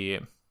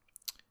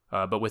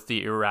But with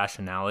the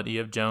irrationality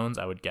of Jones,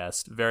 I would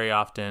guess very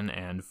often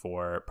and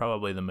for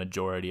probably the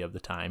majority of the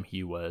time,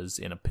 he was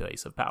in a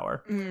place of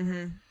power.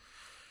 Mm-hmm.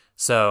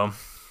 So...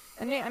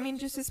 And I mean,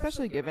 just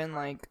especially given,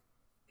 like,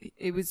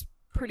 it was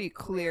pretty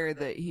clear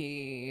that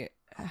he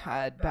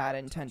had bad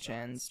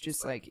intentions,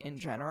 just, like, in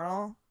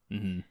general.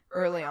 Mm-hmm.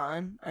 Early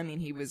on. I mean,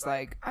 he was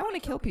like, I want to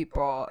kill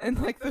people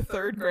in, like, the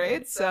 3rd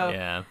grade. So,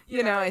 yeah.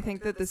 You know, I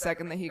think that the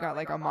second that he got,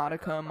 like, a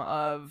modicum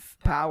of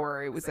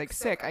power, it was like,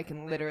 sick, I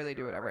can literally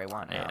do whatever I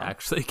want now. I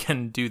actually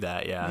can do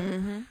that, yeah.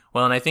 Mm-hmm.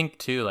 Well, and I think,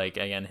 too, like,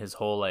 again, his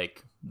whole,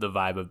 like, the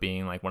vibe of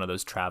being, like, one of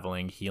those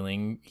traveling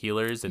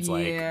healers, it's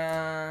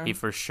like, he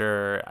for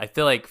sure, I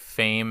feel like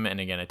fame and,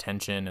 again,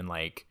 attention and,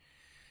 like,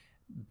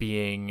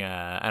 being,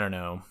 I don't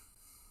know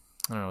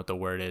what the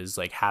word is,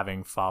 like,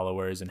 having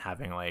followers and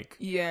having, like,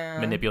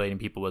 manipulating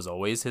people was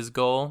always his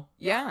goal.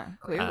 Yeah,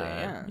 clearly,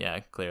 Yeah,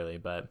 clearly,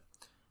 but,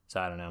 so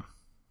I don't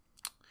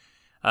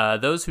know.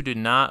 Those who did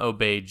not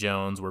obey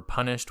Jones were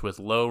punished with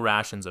low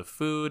rations of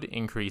food,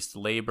 increased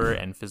labor,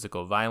 and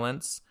physical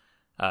violence.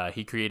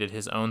 He created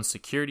his own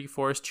security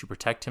force to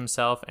protect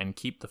himself and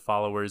keep the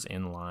followers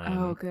in line.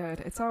 Oh, good.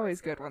 It's always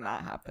good when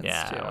that happens,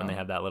 too. When they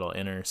have that little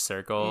inner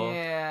circle.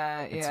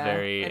 Yeah, it's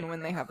very... And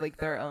when they have, like,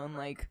 their own,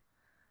 like,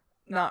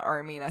 not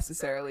army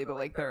necessarily, but,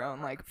 like, their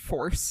own, like,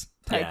 force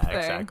type thing. Yeah,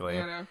 exactly.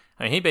 You know?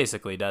 I mean, he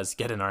basically does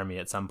get an army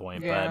at some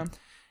point, but...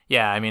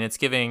 Yeah, I mean, it's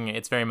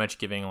very much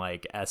giving,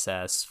 like,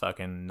 SS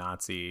fucking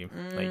Nazi,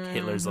 like,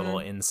 Hitler's little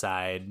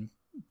inside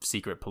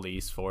secret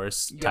police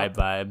force type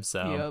vibe,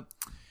 so...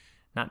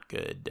 Not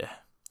good.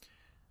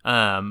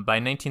 By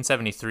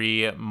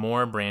 1973,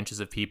 more branches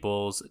of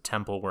People's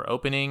Temple were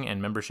opening,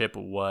 and membership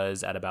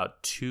was at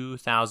about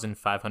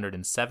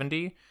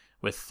 2,570,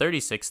 with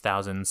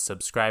 36,000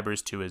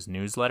 subscribers to his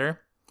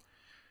newsletter.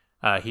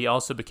 He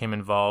also became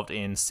involved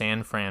in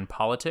San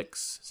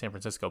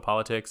Francisco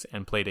politics,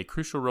 and played a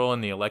crucial role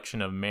in the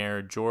election of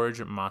Mayor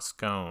George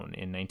Moscone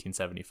in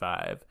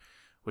 1975,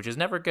 which is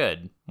never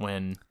good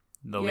when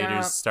the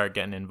leaders start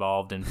getting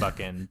involved in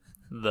fucking...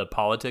 the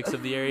politics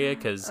of the area,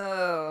 because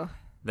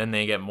then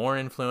they get more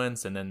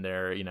influence, and then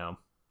they're, you know,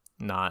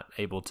 not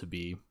able to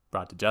be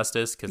brought to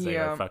justice because they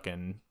are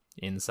fucking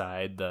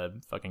inside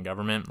the fucking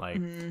government. Like,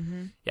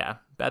 yeah,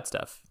 bad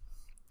stuff.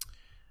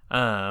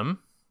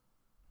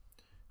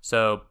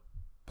 So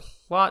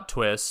plot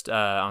twist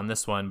on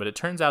this one, but it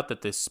turns out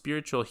that the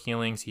spiritual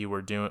healings he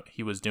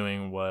was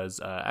doing was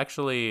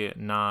actually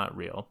not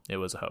real. It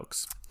was a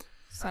hoax.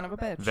 Son of a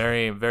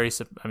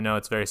bitch. I know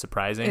it's very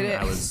surprising.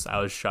 I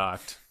was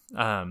shocked.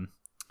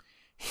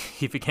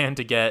 He began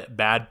to get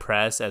bad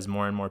press as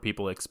more and more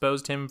people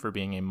exposed him for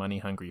being a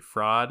money-hungry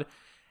fraud.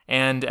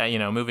 And, you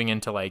know, moving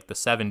into, like, the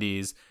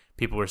 70s,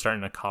 people were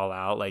starting to call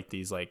out, like,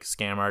 these, like,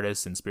 scam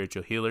artists and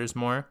spiritual healers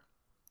more.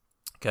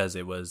 Because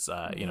it was,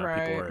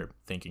 people were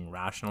thinking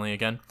rationally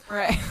again.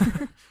 Right.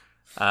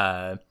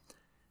 But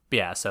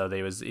yeah, so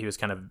he was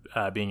kind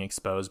of being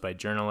exposed by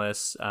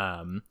journalists.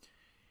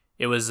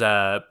 It was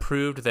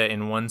proved that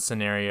in one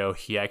scenario,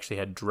 he actually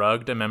had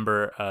drugged a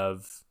member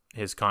of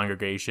his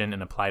congregation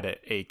and applied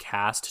a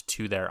cast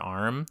to their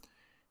arm,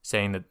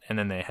 saying that, and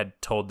then they had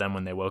told them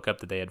when they woke up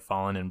that they had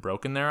fallen and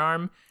broken their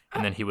arm,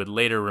 and then he would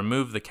later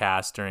remove the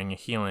cast during a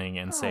healing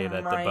and say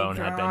that the bone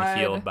had been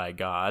healed by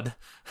God.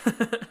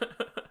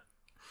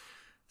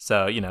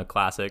 So, you know,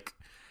 classic.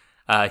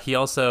 He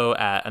also,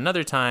 at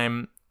another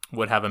time,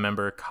 would have a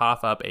member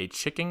cough up a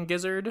chicken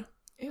gizzard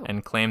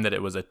and claim that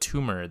it was a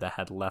tumor that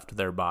had left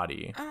their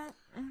body.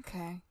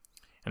 Okay.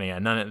 And yeah,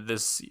 none of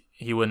this,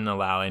 he wouldn't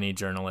allow any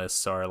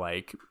journalists or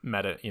like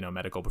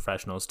medical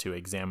professionals to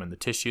examine the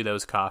tissue that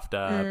was coughed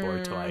up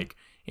or to like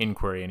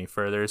inquiry any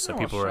further. So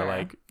people were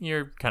like,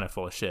 you're kind of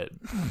full of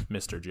shit,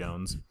 Mr.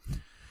 Jones.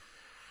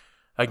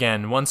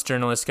 Again, once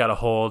journalists got a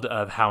hold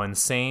of how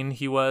insane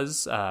he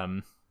was,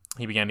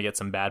 he began to get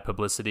some bad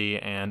publicity.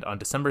 And on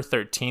December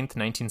 13th,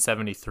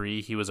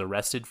 1973, he was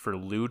arrested for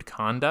lewd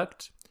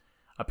conduct,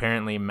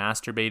 apparently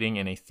masturbating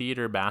in a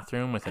theater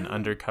bathroom with an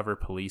undercover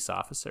police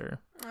officer.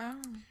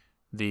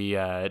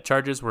 The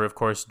charges were, of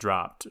course,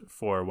 dropped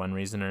for one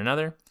reason or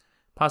another,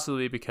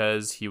 possibly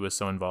because he was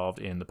so involved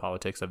in the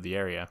politics of the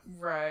area.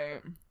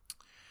 Right.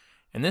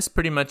 And this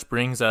pretty much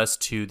brings us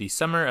to the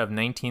summer of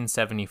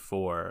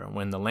 1974,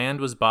 when the land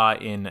was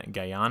bought in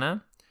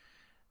Guyana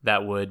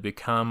that would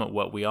become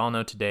what we all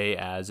know today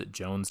as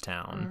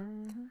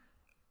Jonestown.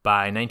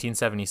 By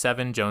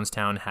 1977,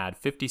 Jonestown had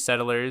 50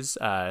 settlers,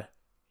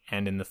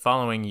 and in the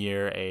following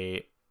year,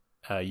 a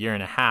year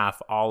and a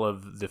half, all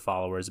of the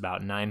followers,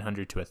 about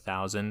 900 to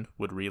 1,000,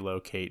 would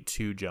relocate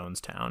to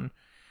Jonestown.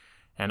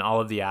 And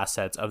all of the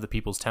assets of the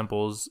People's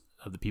Temple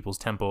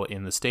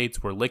in the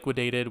States were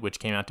liquidated, which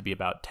came out to be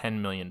about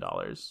 $10 million.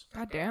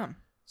 God damn.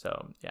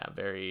 So, yeah,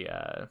 very,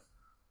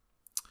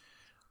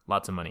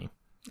 lots of money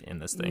in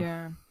this thing.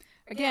 Yeah.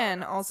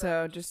 Again,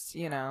 also, just,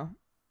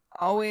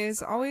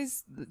 always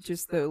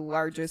just the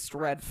largest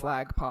red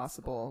flag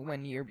possible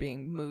when you're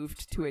being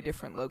moved to a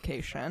different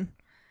location.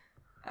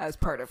 as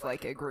part of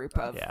like a group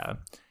of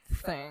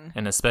thing.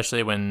 And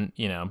especially when,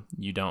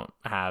 you don't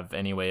have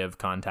any way of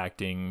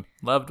contacting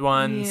loved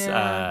ones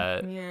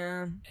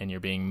and you're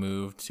being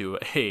moved to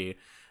a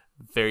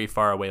very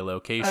far away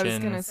location. I was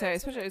going to say,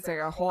 especially it's like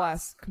a whole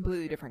ass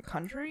completely different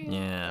country.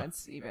 Yeah.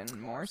 That's even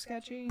more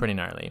sketchy. Pretty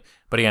gnarly.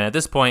 But again, at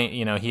this point,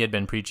 he had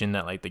been preaching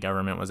that like the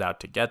government was out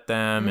to get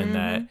them and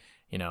that,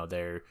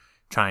 they're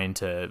trying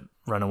to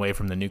run away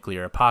from the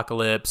nuclear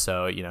apocalypse.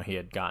 So, he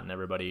had gotten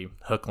everybody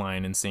hook,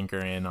 line, and sinker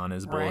in on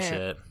his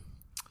bullshit.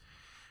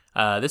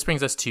 This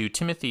brings us to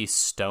Timothy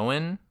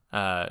Stowen.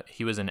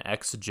 He was an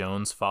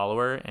ex-Jones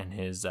follower, and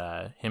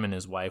him and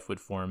his wife would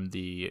form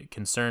the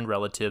Concerned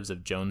Relatives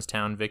of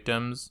Jonestown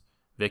Victims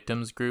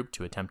group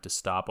to attempt to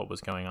stop what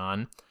was going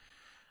on.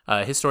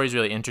 His story is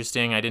really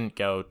interesting. I didn't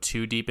go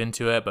too deep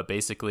into it, but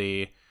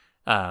basically,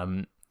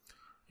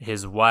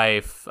 his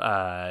wife,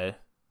 I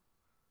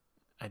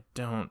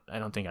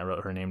don't think I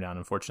wrote her name down,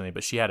 unfortunately,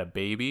 but she had a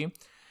baby,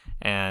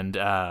 and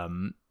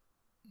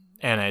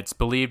it's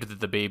believed that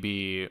the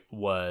baby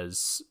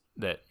was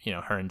that,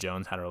 her and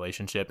Jones had a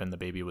relationship and the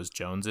baby was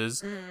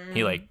Jones's.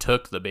 He like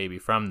took the baby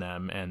from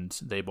them and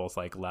they both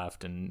like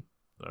left and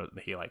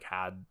he like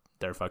had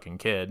their fucking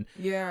kid.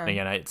 Yeah. And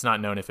again, it's not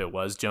known if it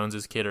was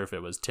Jones's kid or if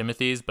it was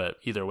Timothy's, but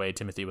either way,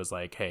 Timothy was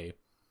like, hey,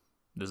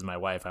 this is my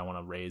wife. I want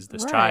to raise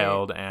this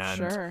child.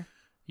 And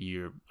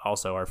you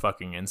also are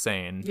fucking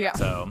insane. Yeah.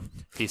 So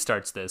he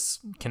starts this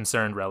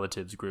Concerned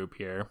Relatives group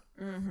here.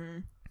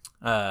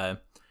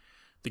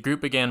 The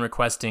group began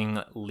requesting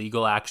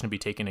legal action to be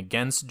taken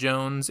against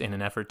Jones in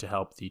an effort to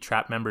help the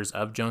trapped members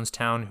of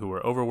Jonestown who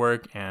were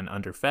overworked and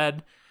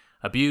underfed,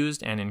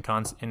 abused, and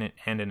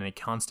in a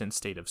constant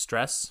state of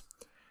stress.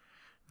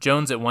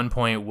 Jones at one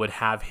point would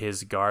have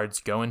his guards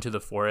go into the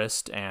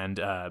forest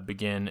and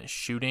begin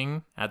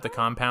shooting at the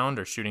compound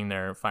or shooting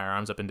their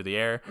firearms up into the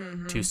air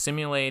to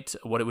simulate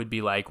what it would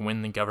be like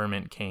when the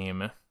government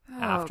came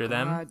after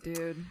them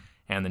dude.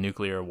 And the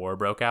nuclear war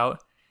broke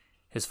out.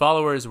 His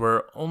followers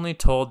were only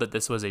told that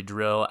this was a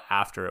drill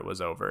after it was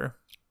over.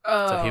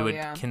 So he would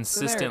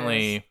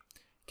consistently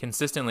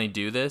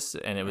do this,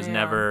 and it was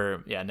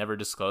never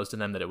disclosed to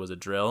them that it was a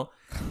drill.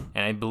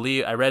 And I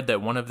read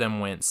that one of them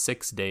went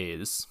 6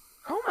 days.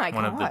 Oh my God.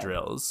 One of the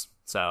drills.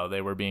 So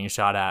they were being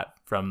shot at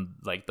from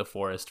like the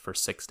forest for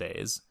 6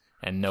 days,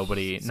 and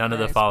none of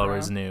the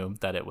followers knew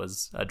that it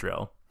was a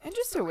drill. And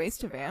just a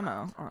waste of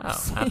ammo,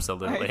 honestly. Oh,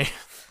 absolutely.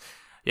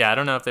 Yeah, I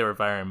don't know if they were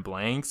firing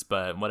blanks,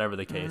 but whatever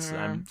the case,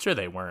 I'm sure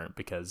they weren't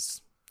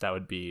because that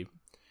would be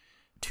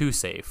too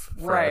safe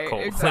for a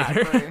cult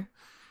leader.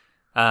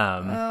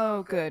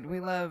 Oh, good.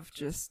 We love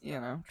just,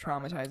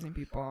 traumatizing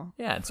people.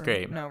 Yeah, it's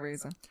great. No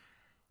reason.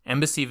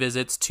 Embassy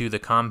visits to the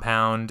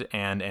compound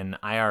and an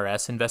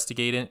IRS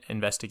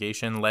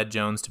investigation led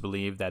Jones to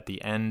believe that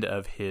the end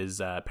of his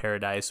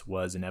paradise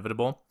was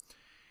inevitable.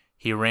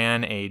 He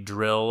ran a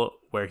drill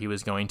where he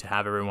was going to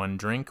have everyone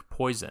drink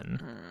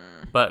poison,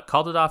 but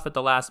called it off at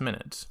the last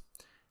minute.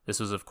 This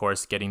was, of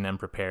course, getting them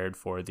prepared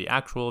for the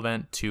actual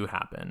event to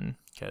happen.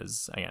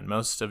 Because, again,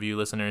 most of you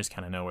listeners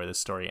kind of know where this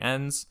story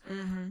ends.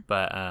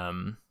 But,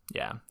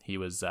 he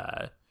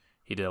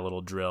did a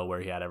little drill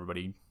where he had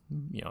everybody,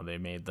 they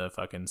made the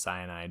fucking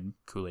cyanide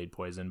Kool-Aid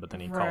poison, but then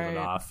he called it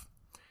off.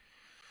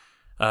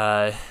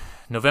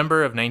 November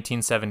of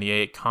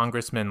 1978,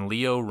 Congressman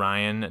Leo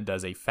Ryan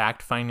does a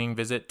fact-finding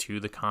visit to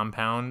the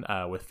compound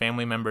with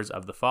family members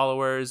of the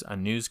followers, a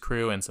news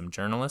crew, and some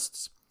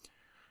journalists.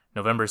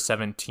 November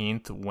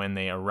 17th, when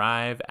they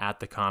arrive at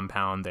the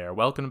compound, they are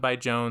welcomed by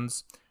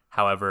Jones.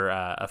 However,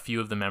 a few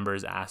of the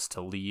members asked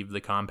to leave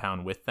the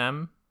compound with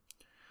them.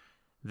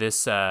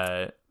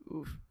 The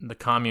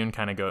commune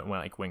kind of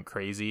went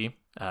crazy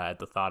at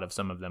the thought of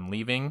some of them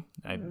leaving.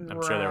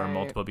 I'm sure there were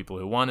multiple people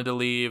who wanted to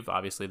leave.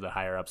 Obviously, the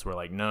higher ups were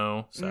like,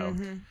 no. So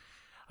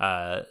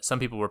some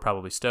people were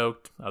probably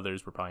stoked.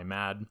 Others were probably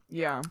mad.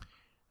 Yeah.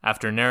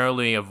 After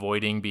narrowly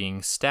avoiding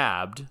being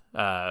stabbed,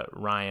 Leo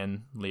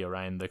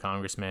Ryan, the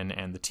congressman,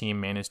 and the team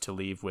managed to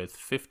leave with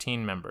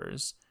 15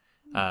 members.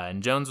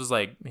 And Jones was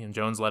like,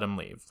 Jones let him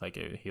leave. Like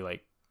he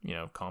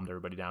calmed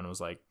everybody down and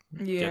was like,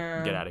 get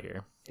out of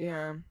here.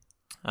 Yeah.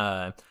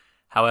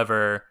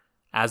 However,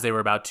 as they were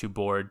about to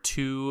board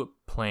two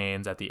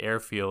planes at the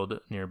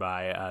airfield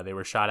nearby, they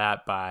were shot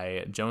at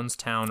by the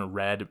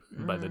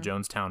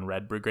Jonestown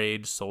Red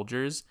Brigade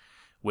soldiers,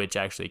 which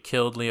actually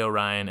killed Leo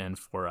Ryan and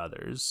 4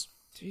 others.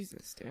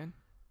 Jesus, dude.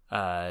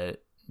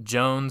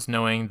 Jones,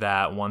 knowing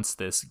that once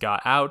this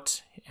got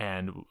out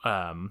and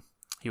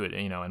he would,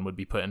 and would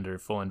be put under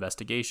full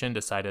investigation,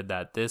 decided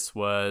that this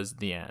was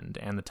the end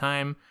and the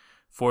time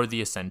for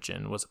the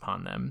ascension was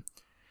upon them.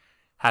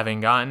 Having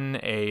gotten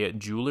a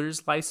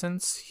jeweler's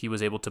license, he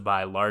was able to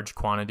buy large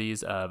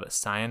quantities of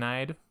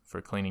cyanide for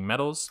cleaning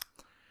metals,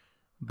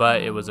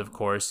 but it was, of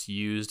course,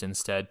 used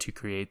instead to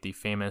create the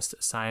famous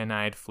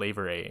cyanide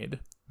flavor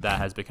aid that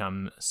has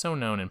become so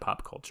known in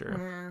pop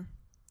culture.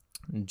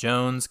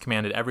 Jones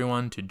commanded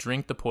everyone to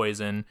drink the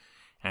poison,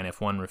 and if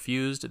one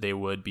refused, they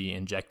would be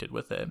injected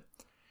with it.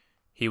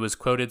 He was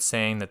quoted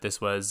saying that this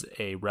was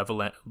a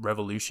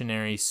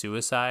revolutionary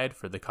suicide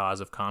for the cause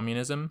of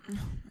communism. Oh,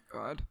 my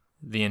God.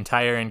 The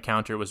entire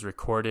encounter was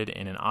recorded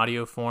in an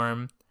audio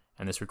form,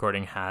 and this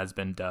recording has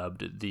been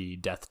dubbed the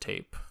death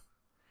tape.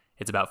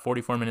 It's about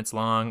 44 minutes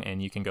long,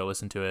 and you can go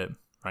listen to it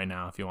right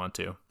now if you want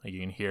to. Like, you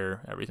can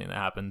hear everything that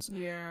happens.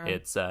 Yeah.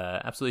 It's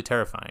absolutely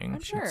terrifying.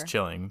 I'm sure. It's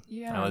chilling.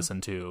 Yeah. I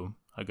listened to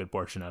a good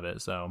portion of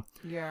it, so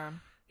Yeah.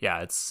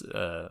 yeah, it's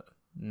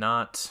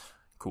not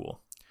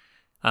cool.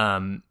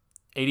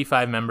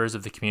 85 members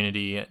of the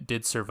community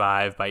did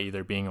survive by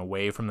either being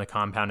away from the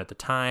compound at the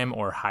time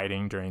or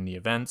hiding during the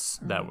events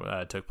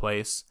that took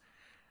place.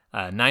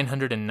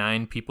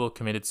 909 people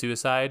committed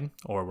suicide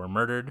or were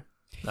murdered,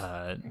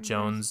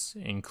 Jones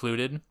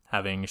included,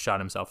 having shot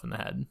himself in the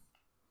head,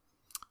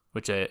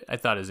 which I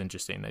thought is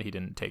interesting that he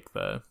didn't take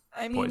the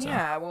poison.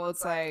 Yeah, well,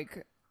 it's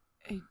like,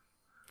 he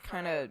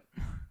kind of,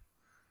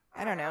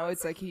 I don't know,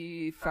 it's like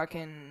he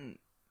fucking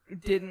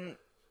didn't,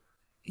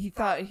 he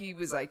thought he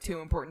was, like, too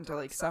important to,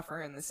 like,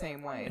 suffer in the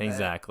same way that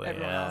Exactly,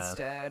 everyone yeah. else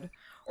did.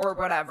 Or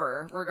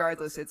whatever.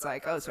 Regardless, it's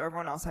like, oh, so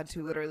everyone else had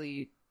to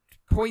literally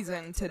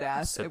poison to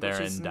death. Sit which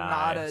there is and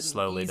not die, an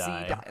slowly easy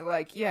die.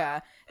 Like, yeah,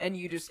 and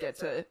you just get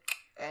to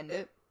end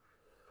it.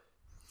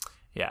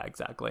 Yeah,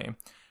 exactly.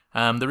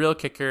 The real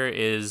kicker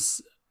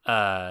is,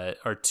 the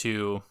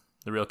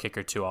real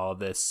kicker to all of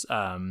this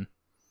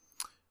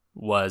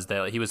was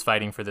that he was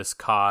fighting for this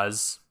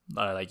cause,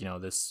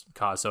 this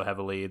cause so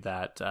heavily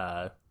that,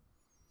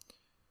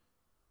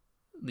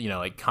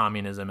 like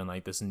communism and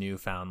like this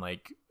newfound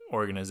like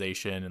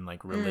organization and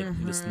like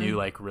this new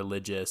like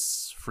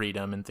religious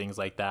freedom and things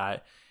like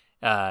that.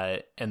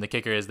 And the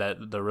kicker is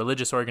that the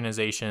religious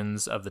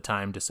organizations of the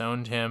time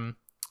disowned him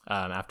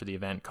after the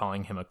event,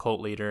 calling him a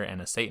cult leader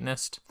and a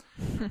Satanist.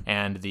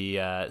 And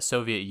the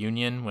Soviet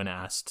Union, when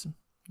asked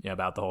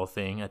about the whole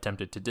thing,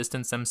 attempted to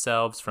distance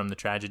themselves from the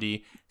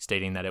tragedy,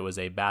 stating that it was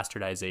a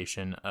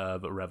bastardization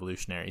of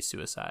revolutionary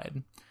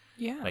suicide.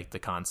 Yeah. Like the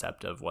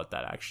concept of what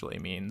that actually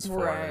means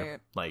for Right.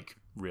 like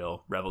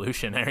real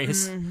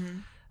revolutionaries.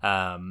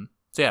 Mm-hmm.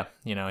 So yeah,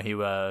 he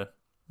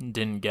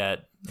didn't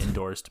get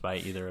endorsed by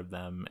either of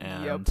them,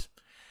 and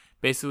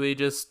basically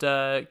just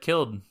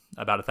killed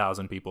about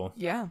 1,000 people.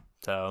 Yeah.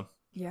 So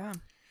Yeah.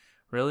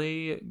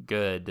 really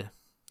good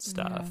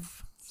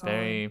stuff. Yeah,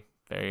 Very,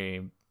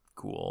 very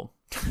cool.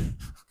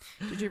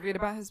 Did you read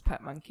about his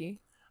pet monkey?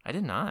 I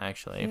did not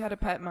actually. He had a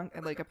pet monkey,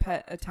 like a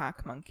pet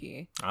attack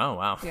monkey. Oh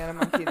wow, He had a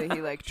monkey that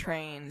he like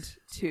trained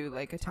to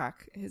like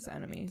attack his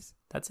enemies.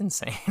 that's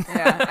insane.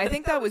 Yeah, I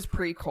think that was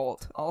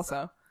pre-cult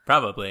also.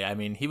 Probably. I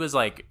mean, he was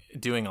like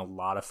doing a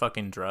lot of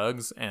fucking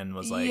drugs and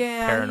was like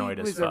paranoid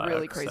as fuck. He was a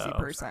really crazy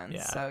person.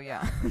 Yeah. So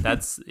yeah.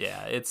 That's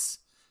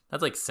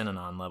like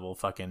Synanon level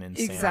fucking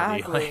insanity.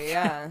 Exactly. Like,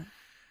 Yeah.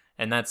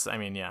 And that's, I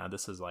mean, yeah,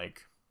 this is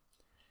like,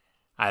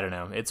 I don't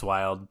know, it's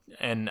wild.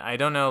 And I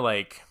don't know,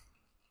 like,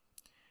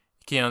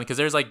 because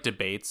there's like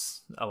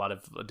a lot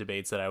of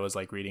debates that I was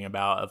like reading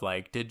about of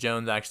like, did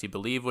Jones actually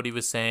believe what he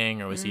was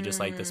saying, or was he just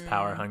like this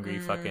power hungry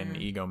fucking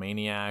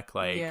egomaniac?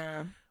 Like,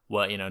 Yeah.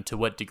 what, to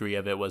what degree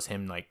of it was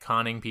him like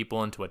conning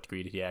people, and to what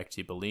degree did he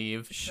actually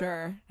believe?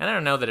 Sure. And I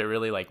don't know that it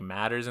really like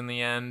matters in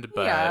the end,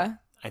 but Yeah.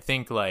 I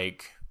think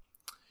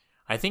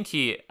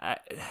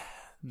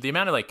the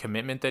amount of like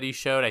commitment that he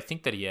showed, I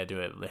think that he had to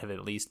have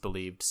at least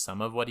believed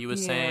some of what he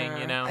was saying,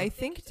 I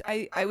think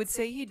I would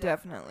say he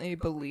definitely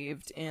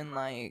believed in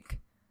like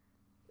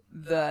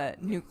the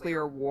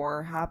nuclear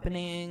war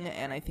happening,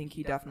 and I think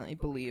he definitely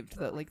believed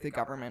that like the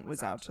government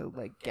was out to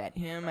like get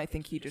him. I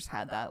think he just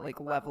had that like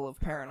level of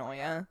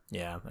paranoia.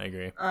 Yeah, I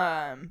agree.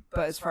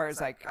 But as far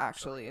as like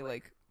actually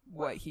like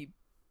what he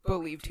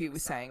believed he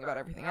was saying about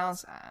everything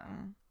else,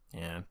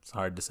 Yeah, it's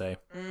hard to say.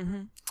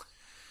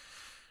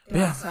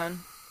 yeah, son.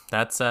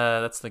 That's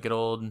the good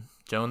old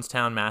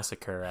Jonestown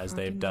Massacre, as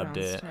they've dubbed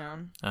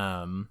Jonestown.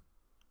 it.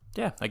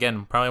 Yeah,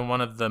 again, probably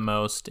one of the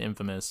most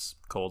infamous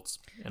cults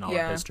in all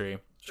of history.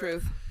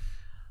 Truth.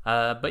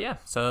 But yeah,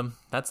 so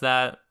that's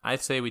that. I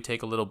say we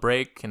take a little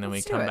break, and then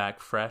Let's we do come it. back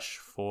fresh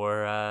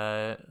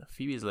for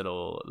Phoebe's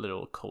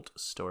little cult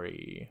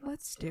story.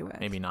 Let's do it.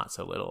 Maybe not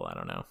so little. I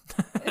don't know.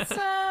 It's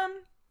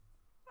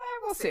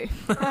we'll see.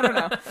 I don't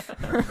know.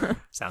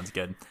 Sounds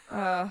good.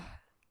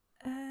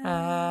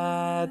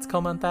 Ads,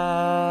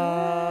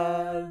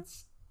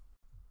 commentads.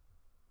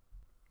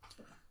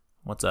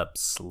 What's up,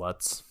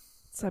 sluts?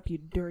 What's up, you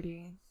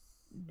dirty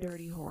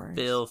whores?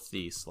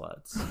 Filthy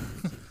sluts.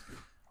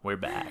 We're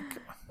back.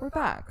 We're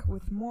back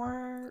with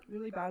more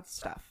really bad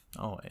stuff.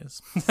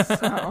 Always.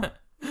 So,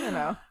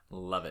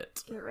 Love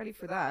it. get ready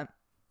for that.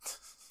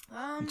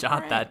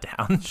 Jot that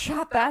down.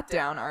 Jot that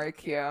down,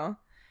 RQ.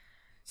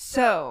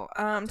 So,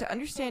 to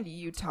understand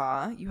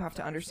Utah, you have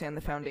to understand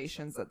the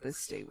foundations that this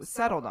state was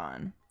settled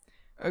on.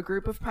 A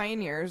group of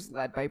pioneers,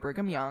 led by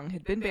Brigham Young,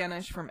 had been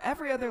banished from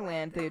every other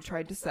land they had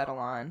tried to settle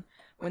on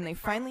when they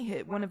finally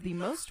hit one of the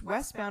most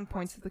westbound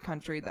points of the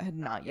country that had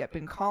not yet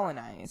been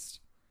colonized.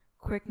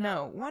 Quick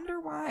note, wonder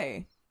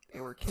why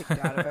they were kicked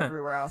out of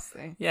everywhere else.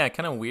 Yeah,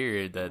 kind of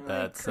weird that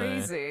that's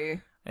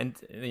crazy. and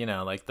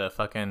like the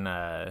fucking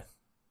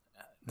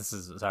this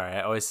is sorry.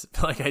 I always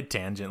feel like I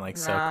tangent like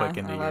so quick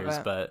into yours,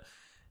 but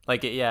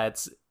like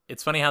it's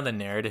funny how the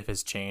narrative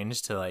has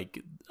changed to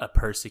like a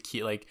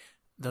persecute like.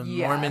 The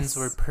Mormons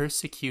were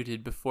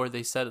persecuted before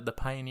they settled, the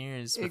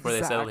pioneers before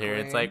they settled here.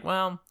 It's like,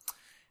 well,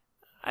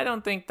 I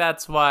don't think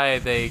that's why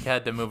they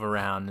had to move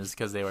around, is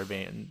because they were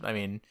being, I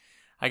mean,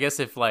 I guess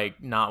if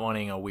like not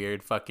wanting a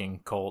weird fucking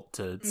cult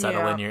to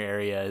settle in your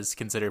area is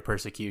considered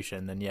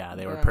persecution, then yeah,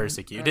 they were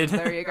persecuted.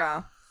 There you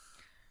go.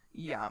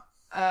 Yeah.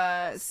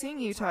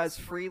 Seeing Utah as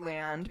free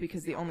land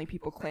because the only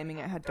people claiming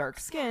it had dark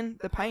skin,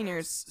 the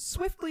pioneers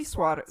swiftly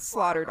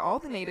slaughtered all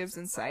the natives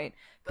in sight,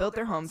 built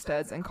their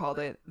homesteads, and called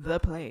it the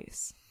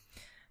place.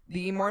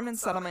 The Mormon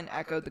settlement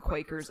echoed the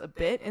Quakers a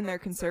bit in their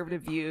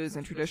conservative views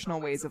and traditional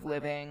ways of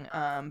living,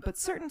 but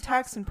certain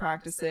texts and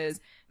practices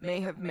may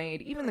have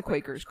made even the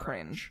Quakers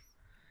cringe.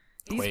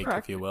 Quake,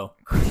 if you will.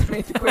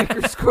 Made the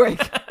Quakers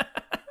quake.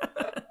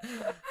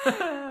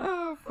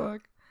 Oh,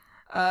 fuck.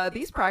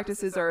 These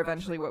practices are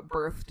eventually what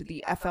birthed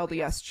the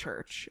FLDS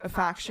Church, a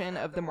faction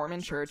of the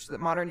Mormon Church that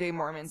modern-day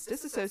Mormons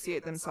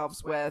disassociate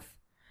themselves with,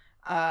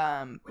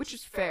 which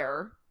is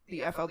fair.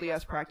 The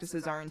FLDS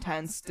practices are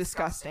intense,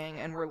 disgusting,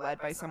 and were led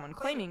by someone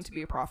claiming to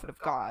be a prophet of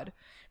God.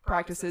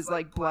 Practices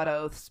like blood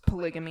oaths,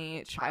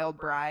 polygamy, child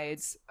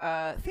brides,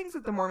 things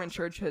that the Mormon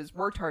Church has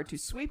worked hard to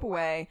sweep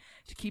away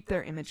to keep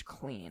their image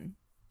clean.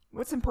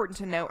 What's important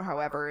to note,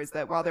 however, is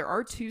that while there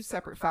are two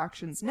separate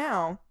factions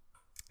now,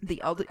 the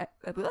LDS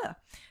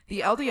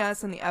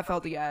and the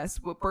FLDS,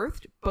 what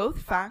birthed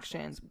both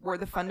factions, were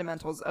the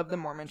fundamentals of the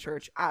Mormon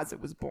Church as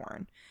it was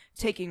born.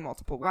 Taking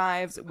multiple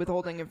lives,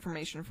 withholding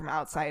information from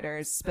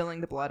outsiders, spilling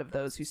the blood of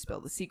those who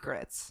spill the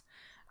secrets.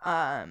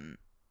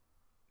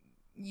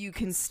 You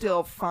can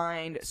still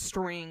find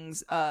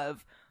strings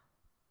of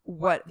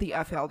what the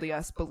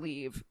FLDS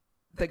believe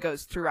that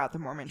goes throughout the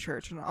Mormon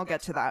Church, and I'll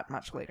get to that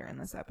much later in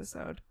this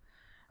episode.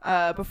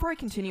 Before I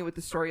continue with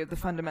the story of the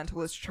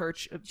Fundamentalist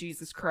Church of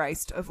Jesus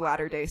Christ of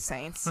Latter-day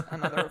Saints,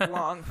 another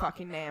long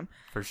fucking name.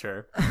 For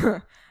sure.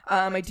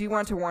 I do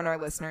want to warn our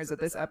listeners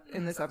that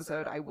in this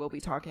episode I will be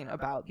talking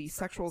about the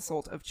sexual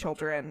assault of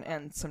children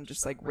and some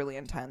just like really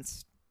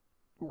intense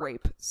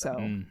rape.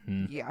 So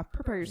yeah,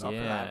 prepare yourself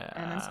for that.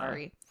 And I'm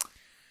sorry.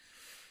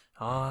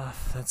 Oh,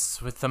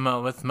 that's with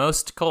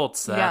most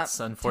cults. That's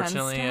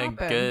unfortunately a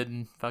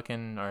good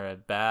fucking or a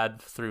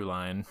bad through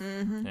line.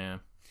 Mm-hmm. Yeah.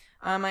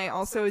 I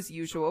also, as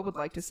usual, would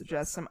like to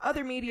suggest some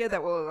other media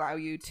that will allow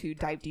you to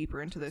dive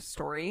deeper into this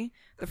story.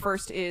 The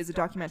first is a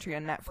documentary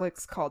on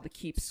Netflix called The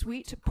Keep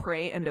Sweet,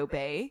 Pray and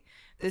Obey.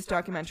 This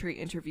documentary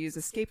interviews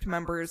escaped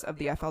members of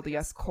the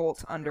FLDS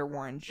cult under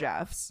Warren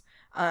Jeffs.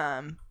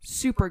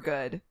 Super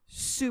good.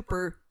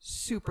 Super,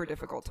 super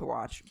difficult to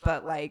watch.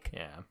 But, like...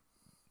 Yeah.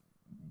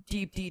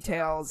 Deep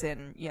details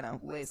and, you know,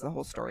 lays the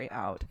whole story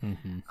out.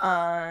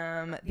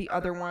 Mm-hmm. The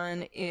other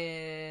one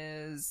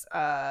is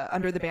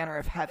Under the Banner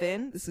of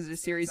Heaven. This is a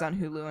series on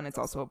Hulu, and it's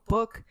also a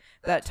book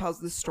that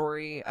tells the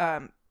story.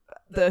 The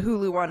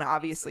Hulu one,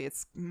 obviously,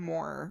 it's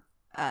more...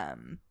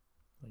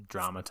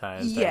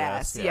 dramatized,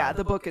 yes, yeah.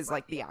 The book is,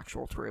 like, the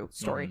actual true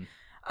story.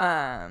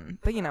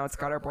 But, you know, it's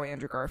got our boy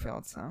Andrew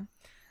Garfield, so...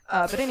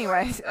 But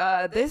anyway,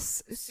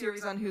 this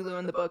series on Hulu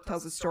and the book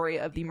tells the story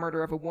of the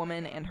murder of a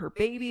woman and her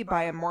baby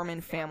by a Mormon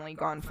family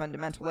gone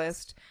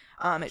fundamentalist.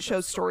 It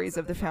shows stories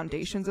of the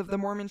foundations of the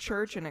Mormon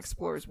Church and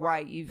explores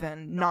why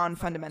even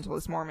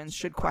non-fundamentalist Mormons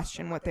should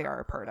question what they are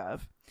a part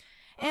of.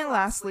 And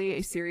lastly,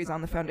 a series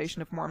on the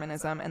foundation of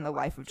Mormonism and the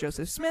life of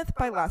Joseph Smith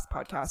by Last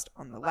Podcast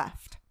on the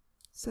Left.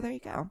 So there you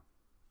go.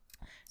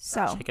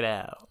 So check it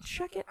out.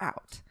 Check it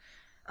out.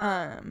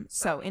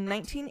 So in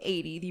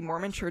 1980, the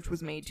Mormon Church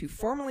was made to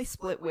formally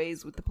split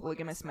ways with the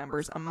polygamous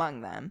members among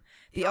them.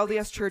 The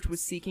LDS Church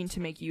was seeking to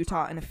make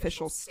Utah an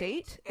official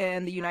state,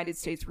 and the United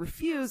States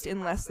refused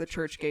unless the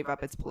church gave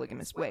up its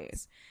polygamous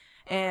ways.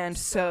 And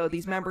so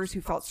these members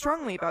who felt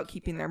strongly about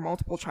keeping their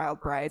multiple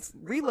child brides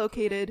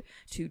relocated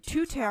to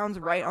two towns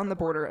right on the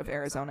border of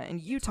Arizona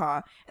and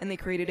Utah, and they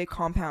created a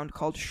compound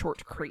called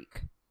Short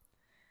Creek.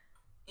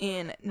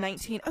 And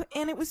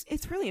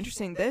it's really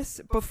interesting.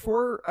 This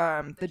before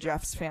the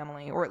Jeffs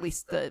family, or at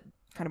least the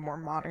kind of more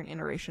modern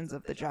iterations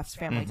of the Jeffs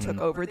family took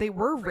over, they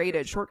were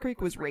raided. Short Creek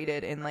was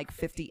raided in like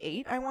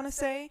 58, I want to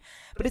say.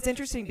 But it's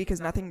interesting because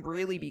nothing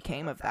really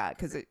became of that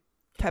because it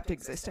kept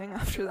existing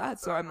after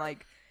that. So I'm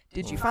like,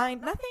 did you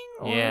find nothing?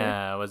 Or...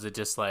 Yeah, was it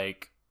just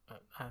like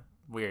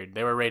weird?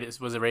 They were raided.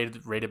 Was it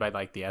raided by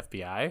like the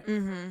FBI?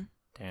 Mm-hmm.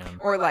 Damn.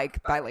 Or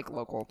like by like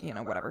local, you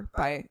know, whatever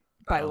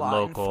by law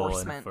local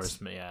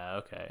enforcement. Yeah,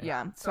 okay.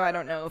 Yeah, so I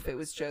don't know if it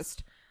was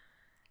just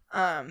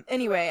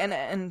anyway, and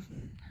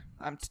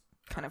I'm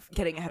kind of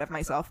getting ahead of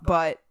myself,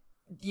 but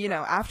you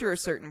know, after a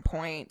certain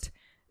point,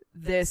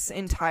 this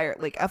entire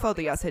like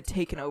FLDS had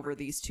taken over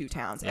these two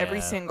towns. Yeah.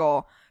 Every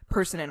single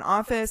person in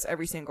office,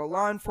 every single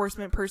law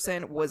enforcement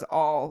person was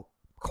all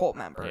cult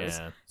members.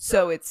 Yeah.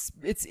 So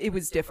it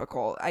was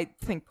difficult. I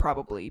think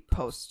probably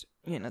post,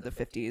 you know, the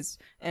 50s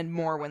and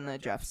more when the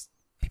Jeffs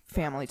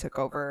family took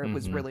over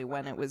was really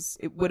when it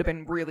would have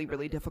been really,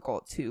 really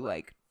difficult to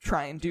like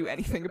try and do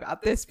anything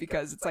about this,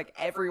 because it's like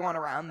everyone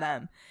around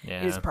them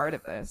is part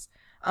of this.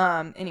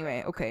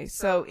 Anyway, okay,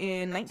 so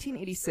in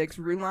 1986,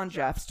 Rulon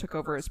Jeffs took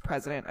over as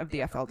president of the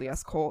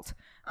FLDS cult,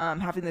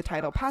 having the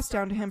title passed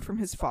down to him from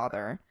his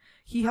father.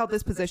 He held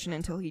this position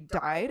until he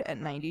died at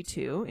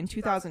 92 in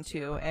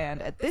 2002,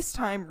 and at this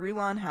time,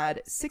 Rulon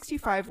had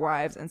 65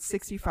 wives and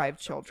 65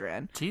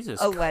 children.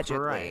 Jesus allegedly.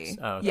 Christ.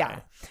 Oh, okay. Yeah.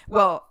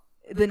 Well,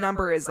 the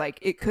number is like,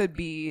 it could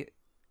be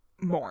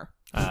more.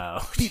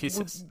 Oh,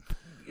 Jesus.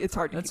 It's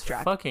hard to That's keep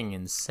track. fucking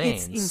insane.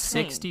 It's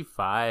insane.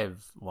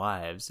 65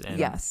 wives. And,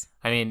 yes.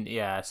 I mean,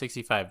 yeah,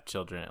 65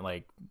 children.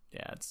 Like,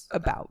 yeah, it's...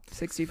 About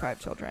 65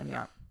 children,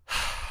 yeah.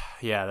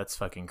 Yeah, that's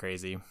fucking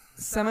crazy.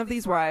 Some of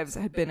these wives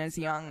had been as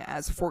young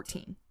as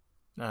 14.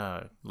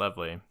 Oh,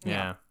 lovely.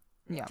 Yeah.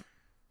 Yeah.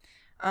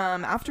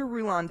 After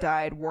Rulon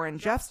died, Warren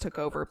Jeffs took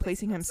over,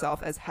 placing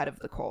himself as head of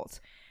the cult.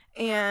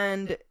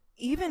 And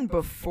even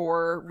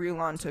before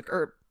Warren took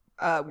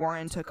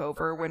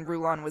over, when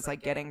Rulon was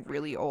like getting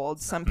really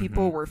old, some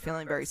people were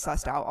feeling very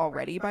sussed out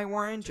already by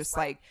Warren. Just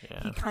like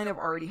he kind of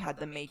already had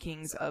the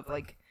makings of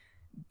like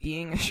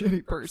being a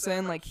shitty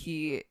person. Like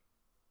he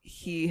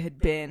had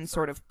been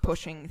sort of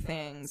pushing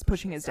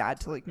his dad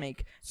to like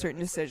make certain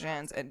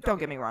decisions. And don't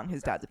get me wrong,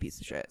 his dad's a piece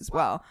of shit as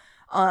well.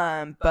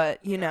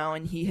 But you know,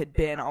 and he had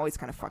been always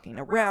kind of fucking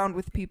around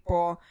with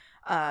people.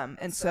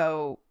 And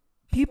so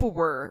people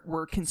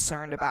were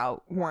concerned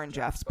about Warren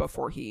Jeffs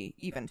before he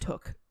even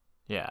took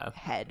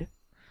head.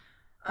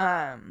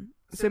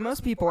 So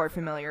most people are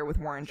familiar with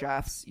Warren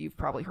Jeffs. You've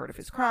probably heard of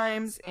his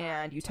crimes,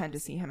 and you tend to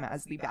see him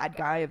as the bad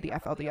guy of the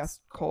FLDS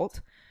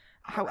cult.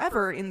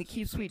 However, in the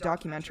Keep Sweet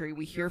documentary,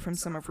 we hear from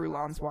some of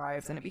Rulon's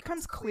wives, and it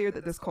becomes clear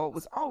that this cult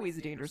was always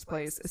a dangerous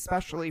place,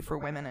 especially for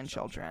women and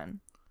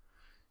children.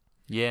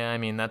 Yeah, I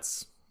mean,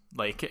 that's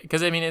like,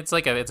 because I mean, it's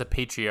a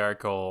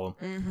patriarchal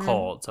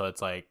cult, so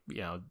it's like,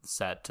 you know,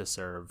 set to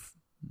serve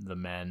the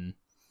men,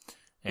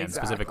 and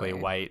specifically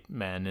white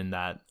men in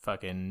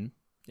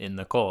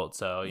the cult.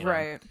 So, you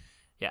know,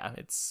 yeah,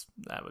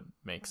 that would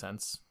make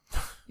sense.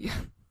 Yeah.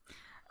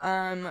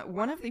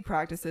 One of the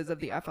practices of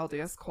the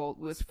FLDS cult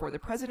was for the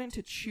president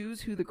to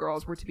choose who the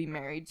girls were to be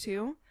married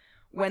to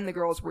when the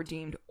girls were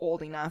deemed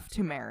old enough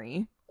to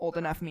marry. Old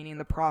enough meaning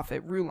the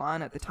prophet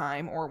Rulon at the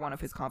time, or one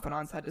of his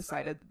confidants, had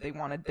decided that they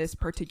wanted this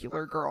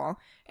particular girl,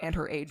 and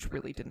her age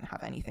really didn't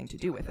have anything to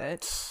do with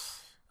it.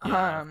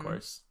 Yeah, of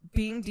course.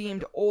 Being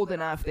deemed old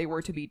enough, they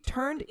were to be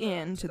turned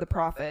in to the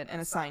prophet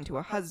and assigned to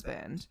a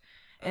husband.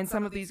 And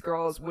some of these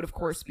girls would, of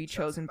course, be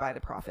chosen by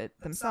the prophet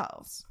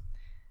themselves.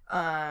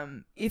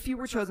 If you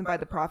were chosen by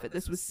the prophet,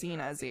 this was seen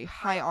as a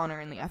high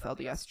honor in the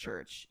FLDS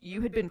church.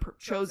 You had been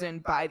chosen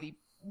by the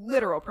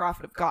literal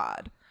prophet of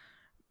God.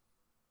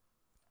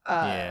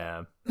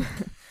 Yeah.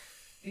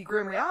 The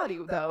grim reality,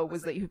 though,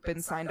 was that you had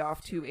been signed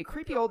off to a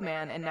creepy old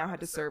man and now had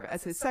to serve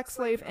as his sex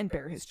slave and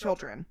bear his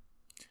children.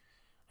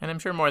 And I'm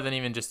sure more than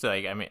even just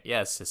like, I mean,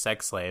 yes, a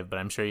sex slave, but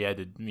I'm sure you had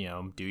to, you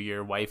know, do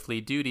your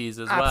wifely duties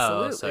as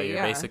well. So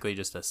you're basically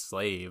just a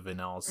slave in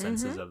all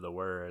senses of the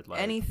word.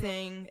 Like,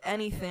 anything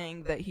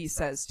that he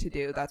says to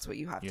do, that's what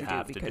you have to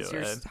do, because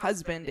your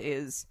husband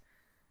is,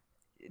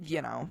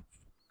 you know,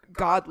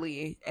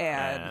 godly,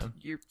 and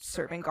you're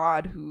serving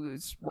God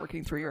who's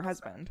working through your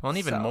husband. Well, and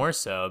even more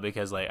so,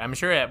 because like, I'm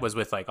sure it was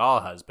with like all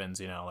husbands,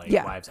 you know, like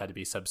wives had to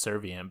be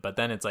subservient, but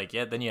then it's like,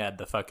 then you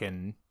had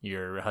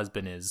your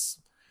husband is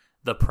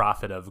the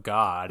prophet of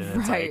God,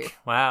 and it's like,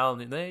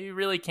 well, you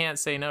really can't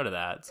say no to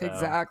that. So.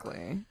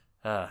 Exactly.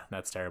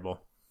 That's terrible.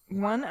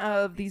 One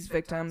of these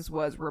victims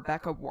was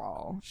Rebecca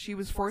Wall. She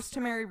was forced to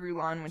marry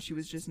Rulon when she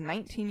was just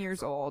 19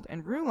 years old,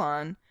 and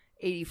Rulon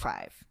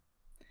 85.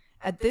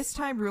 At this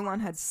time, Rulon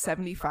had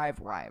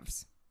 75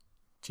 wives.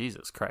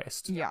 Jesus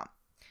Christ. Yeah.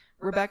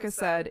 Rebecca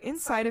said,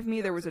 "Inside of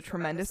me there was a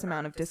tremendous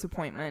amount of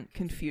disappointment,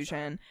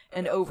 confusion,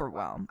 and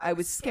overwhelm. I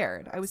was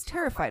scared. I was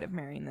terrified of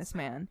marrying this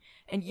man.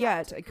 And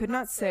yet, I could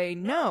not say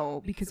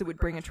no because it would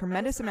bring a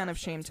tremendous amount of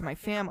shame to my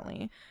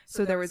family.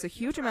 So there was a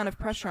huge amount of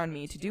pressure on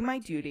me to do my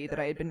duty that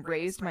I had been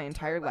raised my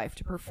entire life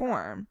to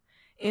perform.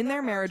 In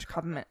their marriage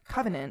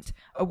covenant,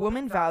 a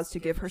woman vows to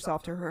give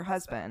herself to her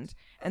husband,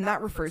 and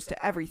that refers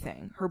to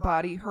everything, her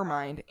body, her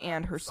mind,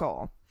 and her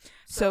soul."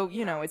 So,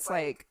 you know, it's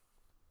like,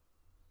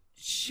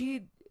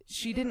 she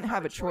didn't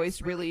have a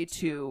choice really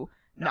to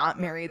not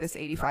marry this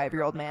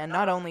 85-year-old man,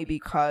 not only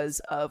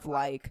because of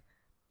like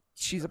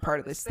she's a part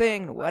of this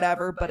thing,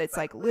 whatever, but it's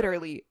like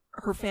literally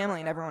her family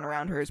and everyone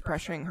around her is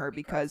pressuring her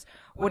because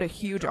what a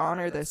huge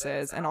honor this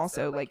is. And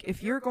also, like,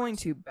 if you're going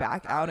to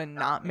back out and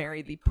not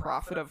marry the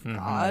prophet of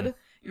God,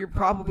 you're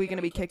probably going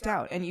to be kicked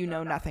out, and you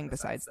know nothing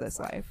besides this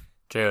life.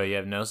 True. You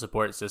have no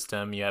support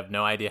system. You have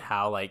no idea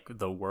how like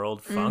the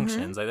world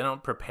functions. Like, they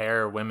don't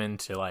prepare women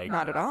to like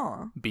not at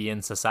all be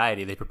in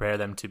society. They prepare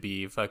them to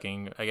be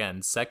fucking,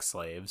 again, sex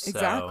slaves.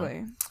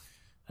 Exactly.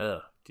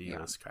 So,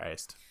 Jesus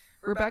Christ.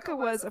 Rebecca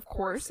was, of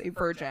course, a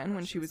virgin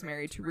when she was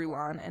married to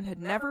Rulon and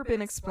had never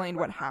been explained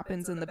what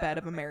happens in the bed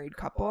of a married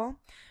couple.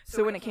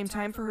 So when it came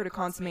time for her to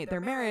consummate their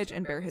marriage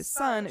and bear his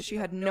son, she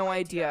had no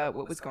idea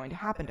what was going to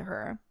happen to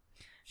her.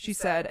 She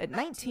said, "At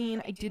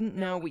 19, I didn't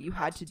know what you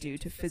had to do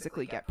to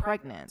physically get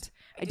pregnant.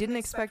 I didn't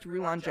expect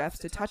Rulon Jeffs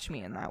to touch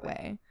me in that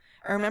way.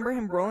 I remember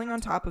him rolling on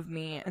top of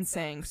me and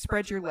saying,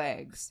 'Spread your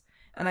legs.'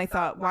 And I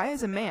thought, why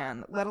is a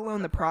man, let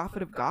alone the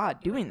prophet of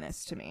God, doing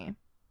this to me?"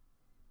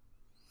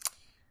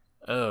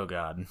 Oh,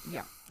 God.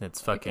 Yeah.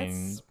 It's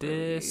fucking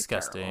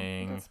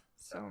disgusting. Really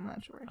so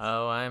much worse.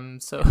 Oh,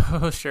 I'm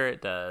so sure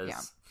it does.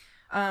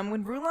 Yeah.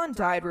 When Rulon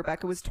died,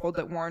 Rebecca was told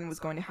that Warren was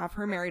going to have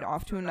her married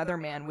off to another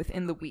man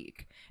within the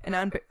week.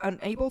 And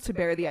unable to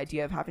bear the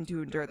idea of having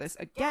to endure this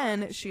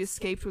again, she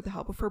escaped with the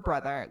help of her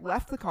brother,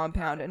 left the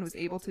compound, and was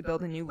able to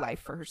build a new life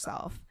for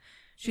herself.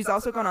 She's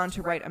also gone on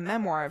to write a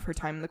memoir of her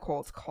time in the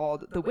cult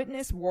called The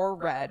Witness Wore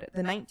Red,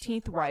 the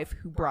 19th Wife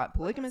Who Brought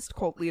Polygamist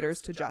Cult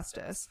Leaders to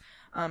Justice.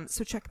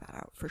 So check that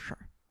out for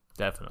sure.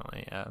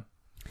 Definitely, yeah.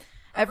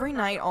 Every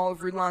night, all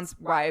of Rulon's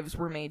wives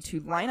were made to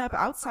line up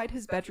outside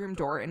his bedroom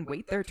door and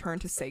wait their turn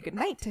to say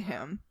goodnight to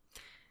him.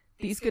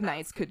 These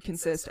goodnights could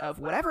consist of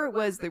whatever it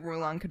was that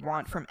Rulon could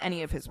want from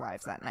any of his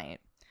wives that night.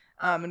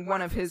 And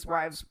one of his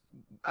wives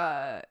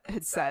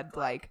had said,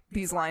 like,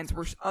 these lines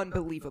were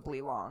unbelievably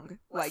long.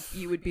 Like,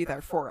 you would be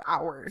there for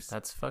hours.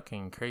 That's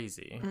fucking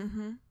crazy.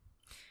 Mm-hmm.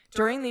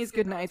 During these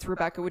goodnights,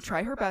 Rebecca would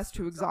try her best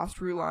to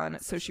exhaust Rulon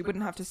so she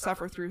wouldn't have to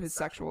suffer through his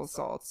sexual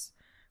assaults.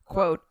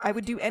 Quote, "I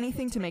would do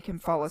anything to make him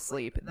fall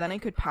asleep. Then I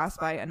could pass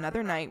by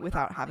another night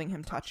without having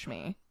him touch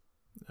me."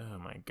 Oh,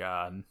 my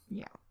God.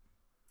 Yeah.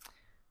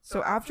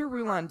 So after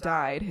Rulon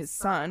died, his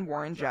son,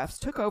 Warren Jeffs,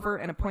 took over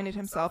and appointed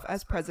himself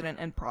as president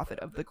and prophet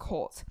of the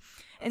cult.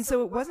 And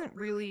so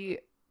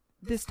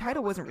this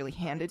title wasn't really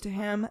handed to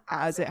him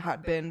as it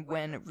had been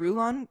when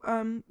Rulon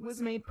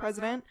was made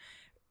president.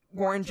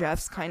 Warren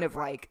Jeffs kind of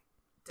like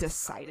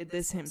decided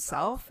this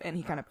himself, and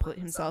he kind of put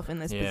himself in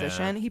this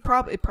position. It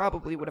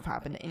probably would have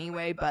happened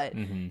anyway, but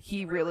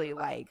he really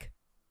like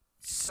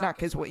snuck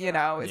his way,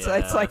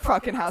 it's like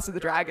fucking House of the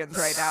Dragons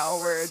right now,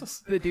 where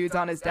the dude's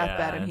on his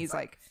deathbed and he's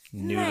like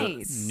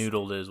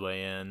noodled his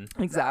way in.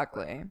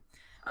 Exactly.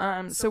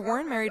 So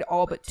Warren married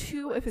all but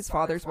 2 of his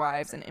father's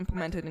wives and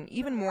implemented an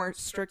even more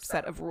strict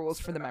set of rules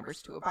for the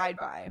members to abide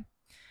by.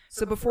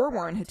 So before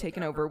Warren had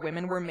taken over,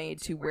 women were made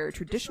to wear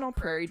traditional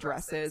prairie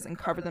dresses and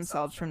cover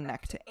themselves from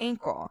neck to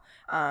ankle.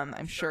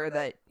 I'm sure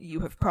that you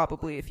have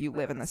probably, if you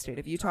live in the state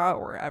of Utah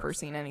or ever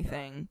seen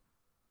anything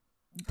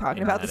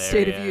talking about the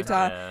state of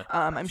Utah,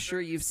 I'm sure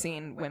you've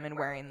seen women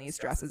wearing these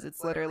dresses.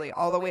 It's literally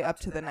all the way up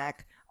to the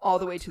neck, all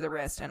the way to the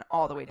wrist, and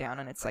all the way down,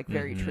 and it's like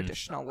very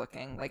traditional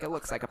looking. Like, it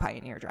looks like a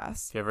pioneer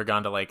dress. If you ever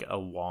gone to like a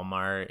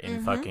Walmart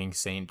in fucking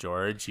St.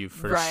 George, you've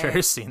for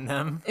sure seen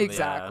them.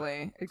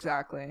 Exactly.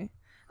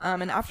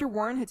 And after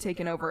Warren had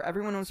taken over,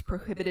 everyone was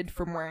prohibited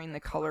from wearing the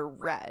color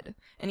red.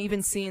 And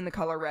even seeing the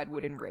color red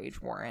would enrage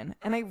Warren.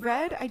 And I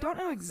don't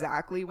know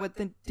exactly what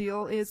the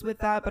deal is with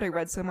that, but I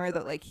read somewhere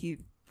that like he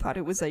thought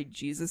it was like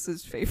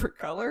Jesus's favorite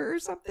color or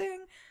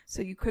something.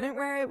 So you couldn't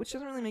wear it, which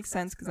doesn't really make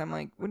sense because I'm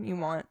like, wouldn't you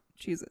want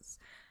Jesus?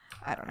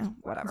 I don't know,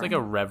 whatever. It's like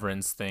a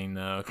reverence thing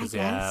though, because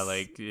it's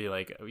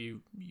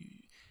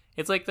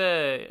like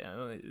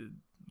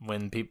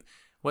when people.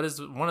 What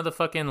is one of the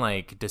fucking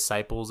like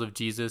disciples of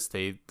Jesus?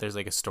 There's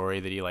like a story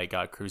that he like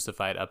got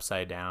crucified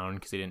upside down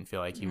because he didn't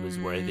feel like he was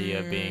worthy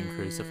of being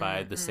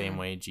crucified the same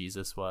way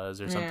Jesus was,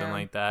 or something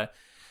like that.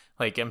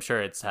 Like, I'm sure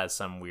it has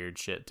some weird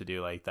shit to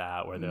do like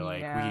that, where they're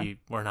like,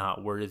 we're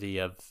not worthy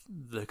of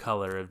the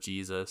color of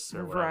Jesus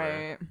or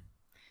whatever.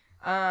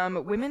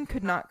 Right. Women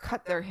could not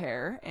cut their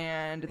hair,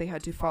 and they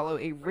had to follow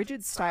a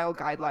rigid style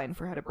guideline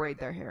for how to braid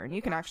their hair. And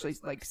you can actually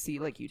like see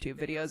like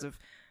YouTube videos of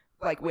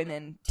like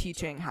women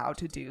teaching how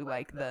to do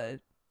like the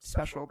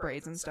special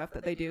braids and stuff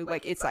that they do.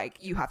 Like, it's like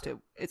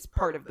it's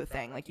part of the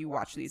thing. Like, you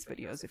watch these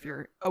videos if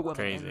you're a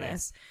woman in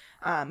this,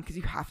 because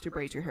you have to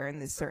braid your hair in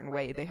this certain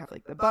way. They have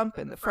like the bump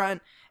in the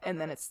front,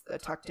 and then it's a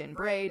tucked in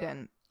braid,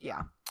 and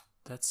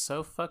that's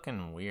so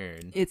fucking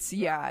weird. It's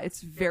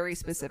very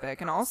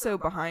specific. And also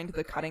behind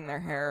the cutting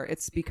their hair,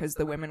 it's because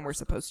the women were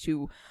supposed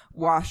to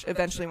wash,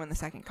 eventually when the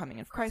second coming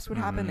of Christ would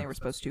happen, they were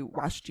supposed to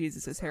wash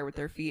Jesus's hair with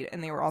their feet,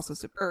 and they were also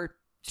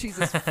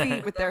Jesus'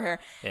 feet with their hair,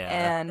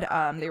 and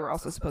they were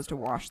also supposed to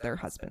wash their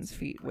husband's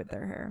feet with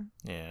their hair.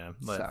 Yeah,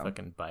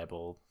 fucking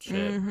Bible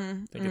shit.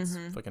 I think it's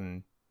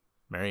fucking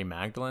Mary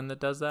Magdalene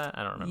that does that.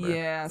 I don't remember.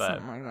 Yeah,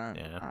 something like that.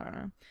 Yeah. I don't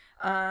know.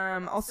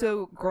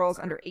 Also, girls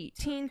under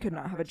 18 could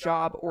not have a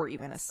job or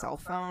even a cell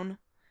phone.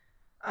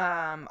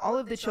 All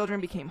of the children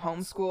became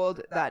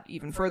homeschooled. That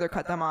even further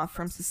cut them off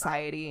from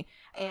society,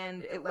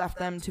 and it left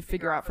them to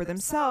figure out for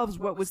themselves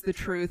what was the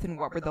truth and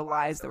what were the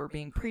lies that were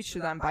being preached to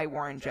them by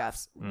Warren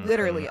Jeffs,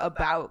 literally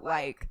about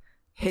like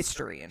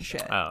history and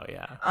shit. Oh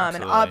yeah.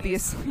 And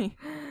obviously,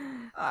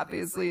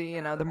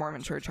 the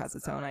Mormon Church has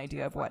its own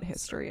idea of what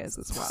history is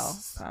as well.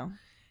 So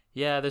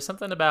Yeah, there's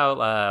something about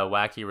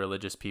wacky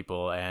religious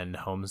people and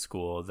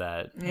homeschool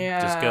that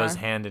just goes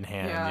hand in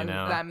hand, you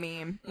know? That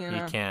meme.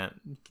 You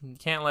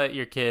can't let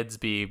your kids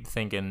be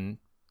thinking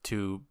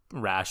too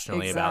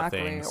rationally about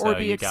things. Or so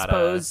be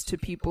exposed to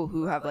people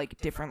who have like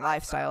different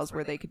lifestyles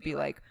where they could be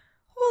like,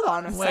 hold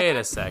on a second. Wait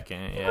a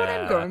second. Yeah. What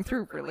I'm going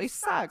through really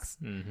sucks.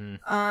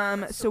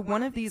 Mm-hmm. So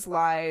one of these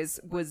lies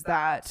was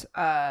that,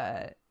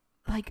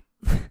 like,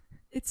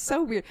 it's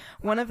so weird.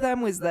 One of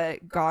them was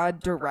that God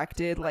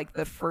directed like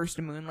the first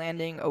moon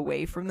landing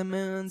away from the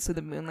moon, so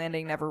the moon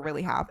landing never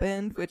really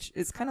happened, which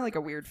is kind of like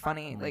a weird,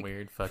 funny, like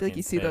weird I feel like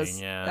you see thing, those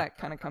that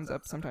kind of comes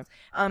up sometimes.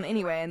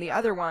 Anyway, and the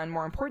other one,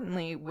 more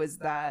importantly, was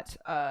that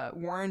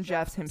Warren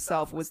Jeffs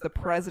himself was the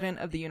president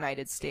of the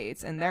United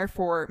States, and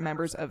therefore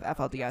members of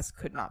FLDS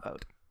could not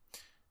vote.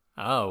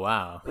 Oh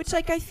wow! Which,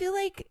 like, I feel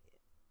like.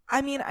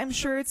 I mean, I'm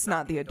sure it's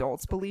not the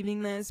adults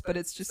believing this, but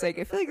it's just like,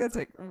 I feel like that's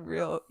like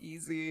real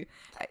easy.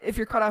 If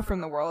you're cut off from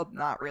the world,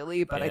 not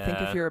really, but I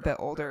think if you're a bit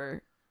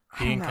older,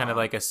 you can kind of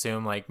like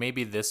assume like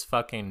maybe this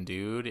fucking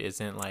dude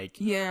isn't like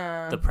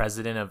the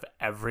president of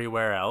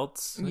everywhere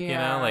else, you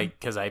know, like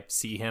because I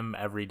see him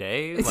every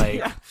day.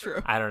 Like, true.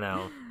 I don't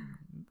know,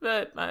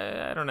 but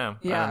I don't know.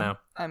 Yeah. I don't know.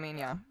 I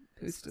mean,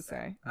 who's to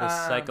say?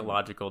 The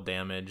psychological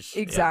damage,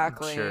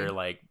 exactly. I'm sure,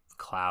 like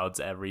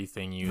clouds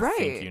everything you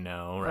think you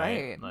know,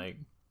 right? Like.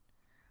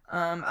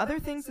 Other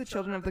things the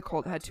children of the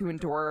cult had to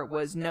endure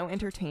was no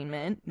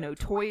entertainment, no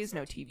toys,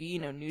 no TV,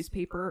 no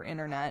newspaper,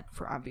 internet,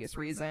 for obvious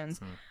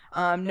reasons,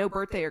 no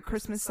birthday or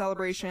Christmas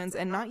celebrations,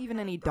 and not even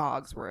any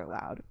dogs were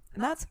allowed.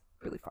 And that's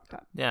really fucked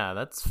up. Yeah,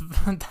 that's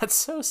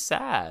so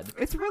sad.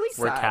 It's really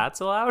sad. Were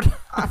cats allowed?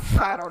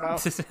 I don't know.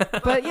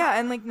 But yeah,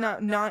 and like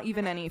not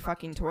even any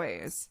fucking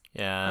toys.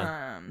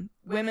 Yeah.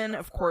 Women,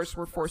 of course,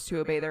 were forced to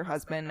obey their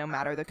husband no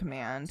matter the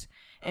command.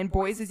 And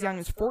boys as young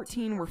as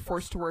 14 were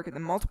forced to work at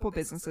the multiple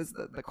businesses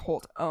that the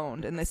cult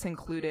owned. And this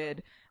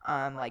included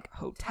like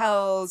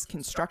hotels,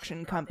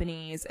 construction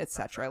companies,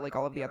 etc. Like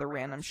all of the other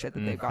random shit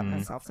that they've gotten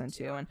themselves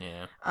into.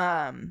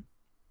 And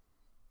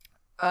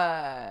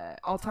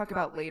I'll talk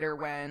about later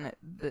when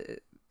the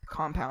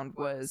compound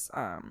was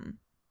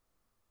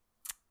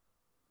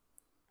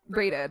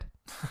raided.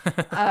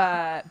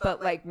 But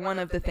like one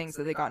of the things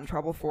that they got in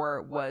trouble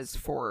for was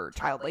for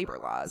child labor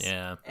laws.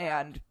 Yeah.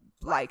 And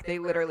like they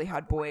literally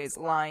had boys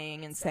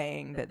lying and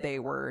saying that they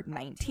were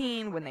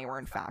 19 when they were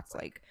in fact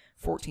like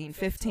 14,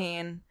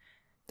 15,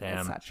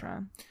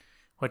 etc.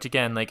 Which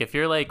again, like if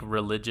you're like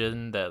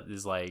religion that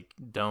is like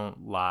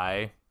don't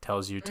lie,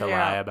 tells you to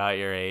lie about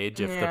your age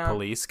if the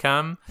police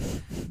come,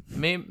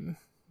 maybe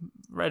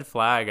red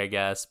flag, I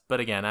guess. But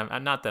again,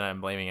 I'm not that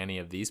I'm blaming any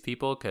of these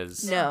people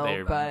because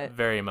they're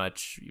very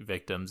much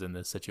victims in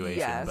this situation.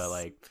 Yes. But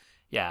like,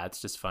 yeah,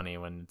 it's just funny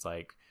when it's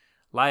like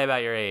lie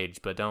about your age,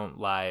 but don't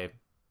lie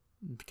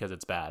because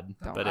it's bad.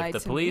 But if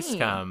the police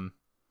come,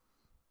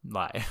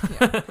 lie.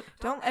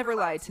 Don't ever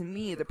lie to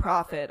me, the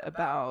prophet,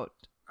 about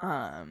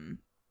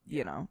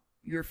you know,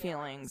 your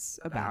feelings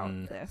about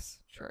this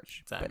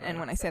church. Exactly. And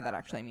when I say that,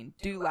 actually, I mean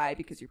do lie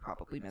because you're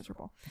probably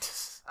miserable.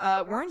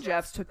 Warren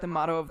Jeffs took the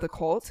motto of the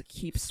cult,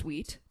 keep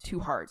sweet, to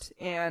heart.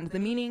 And the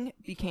meaning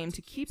became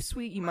to keep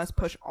sweet, you must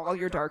push all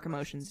your dark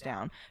emotions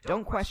down.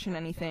 Don't question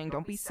anything.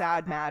 Don't be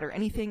sad, mad, or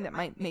anything that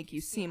might make you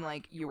seem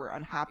like you were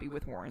unhappy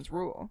with Warren's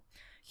rule.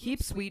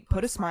 Keep sweet,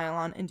 put a smile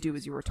on, and do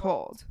as you were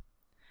told.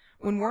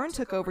 When Warren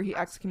took over, he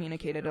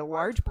excommunicated a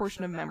large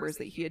portion of members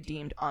that he had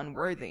deemed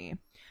unworthy.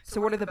 So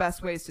what are the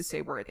best ways to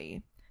stay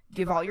worthy?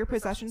 Give all your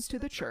possessions to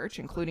the church,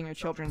 including your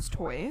children's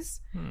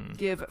toys.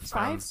 Give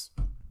Sounds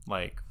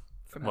like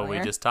familiar? what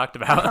we just talked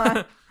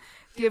about.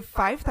 Give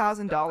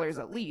 $5,000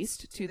 at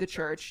least to the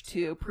church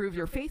to prove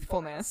your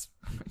faithfulness,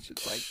 which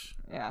is like,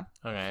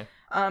 Okay.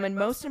 And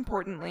most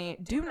importantly,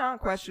 do not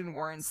question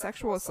Warren's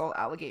sexual assault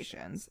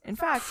allegations. In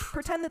fact,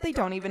 pretend that they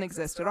don't even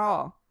exist at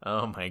all.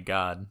 Oh my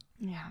God.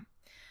 Yeah.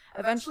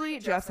 Eventually,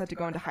 Jeffs had to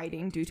go into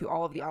hiding due to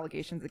all of the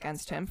allegations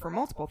against him for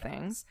multiple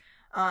things.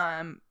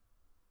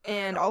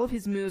 And all of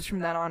his moves from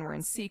then on were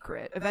in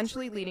secret,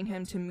 eventually leading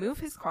him to move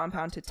his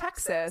compound to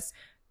Texas,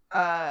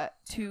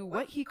 to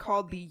what he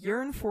called the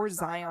Yearn for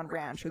Zion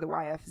Ranch, or the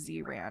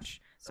YFZ Ranch.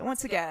 So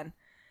once again,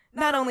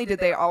 not only did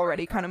they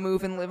already kind of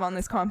move and live on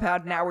this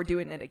compound, now we're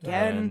doing it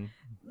again.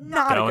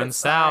 Not going a good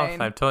south.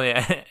 sign. I've told you,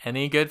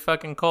 any good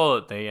fucking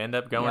cult, they end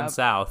up going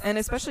south. And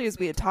especially as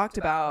we had talked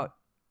about,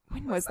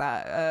 when was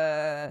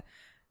that?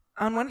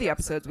 On one of the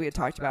episodes, we had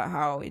talked about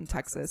how in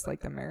Texas,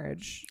 like the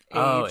marriage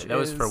age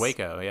was for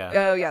Waco, yeah.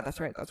 Oh, yeah, that's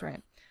right.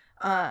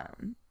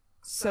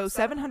 So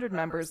 700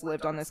 members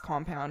lived on this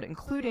compound,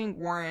 including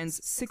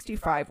Warren's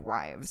 65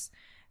 wives.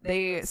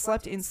 They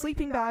slept in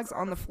sleeping bags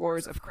on the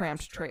floors of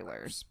cramped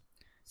trailers.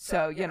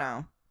 So, you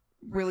know,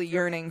 really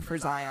yearning for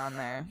Zion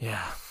there.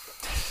 Yeah.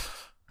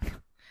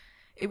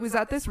 It was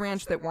at this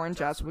ranch that Warren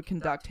Jeffs would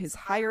conduct his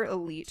higher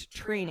elite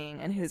training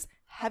and his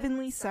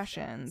heavenly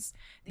sessions.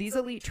 These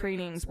elite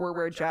trainings were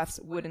where Jeffs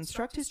would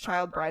instruct his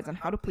child brides on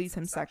how to please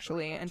him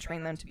sexually and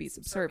train them to be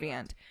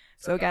subservient.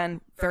 So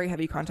again, very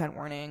heavy content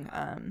warning.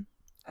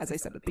 as I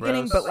said at the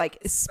beginning, but like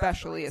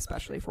especially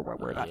for what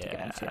we're about to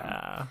get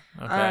into.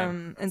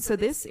 Okay. And so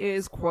this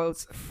is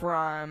quotes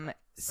from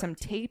some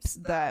tapes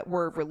that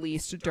were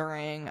released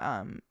during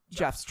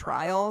Jeff's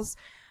trials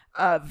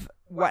of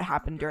what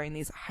happened during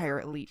these higher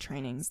elite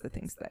trainings, the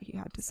things that he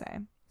had to say.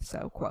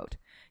 So, quote,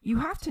 "You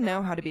have to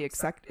know how to be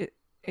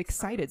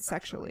excited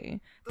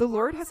sexually. The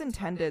Lord has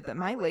intended that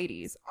my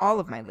ladies, all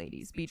of my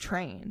ladies, be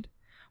trained.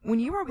 When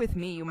you are with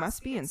me, you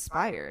must be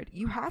inspired.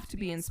 You have to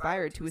be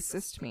inspired to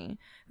assist me.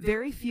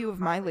 Very few of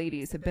my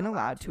ladies have been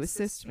allowed to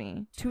assist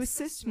me. To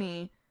assist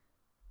me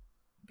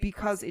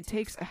because it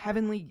takes a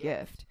heavenly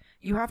gift.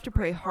 You have to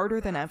pray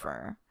harder than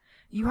ever.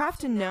 You have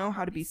to know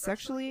how to be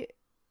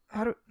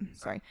how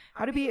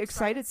to be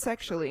excited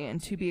sexually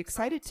and to be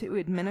excited to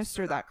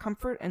administer that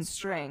comfort and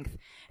strength.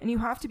 And you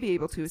have to be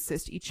able to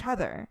assist each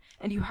other.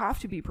 And you have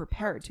to be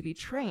prepared to be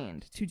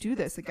trained to do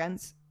this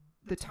against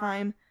the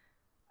time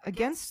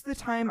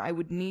I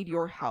would need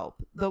your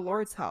help, the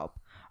Lord's help.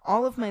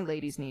 All of my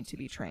ladies need to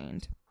be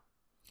trained.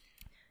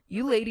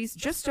 You ladies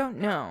just don't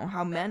know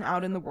how men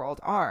out in the world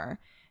are."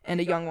 And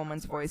a young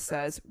woman's voice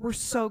says, "We're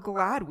so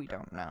glad we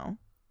don't know."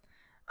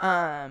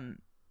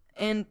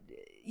 And,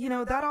 you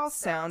know, that all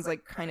sounds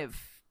like kind of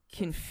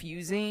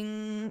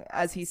confusing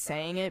as he's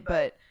saying it,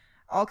 but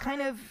I'm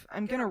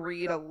going to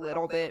read a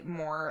little bit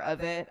more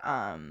of it,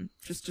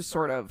 just to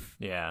sort of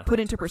put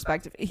into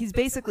perspective. He's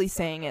basically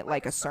saying it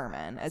like a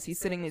sermon. As he's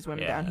sitting these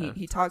women down,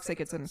 he talks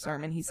like it's in a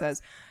sermon. He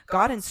says,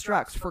 "God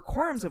instructs for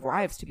quorums of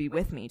wives to be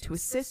with me, to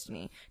assist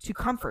me, to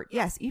comfort,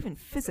 yes, even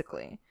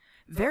physically.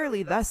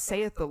 Verily thus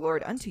saith the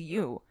Lord unto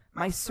you,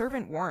 my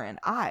servant Warren,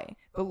 I,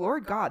 the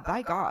Lord God,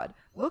 thy God,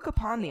 look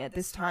upon thee at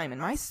this time, and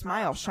my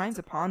smile shines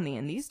upon thee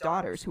and these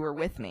daughters who are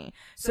with me."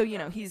 So, you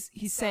know, he's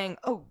saying,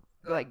 oh,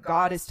 like,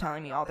 God is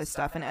telling me all this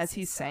stuff, and as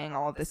he's saying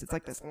all of this, it's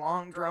like this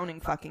long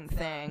droning fucking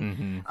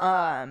thing.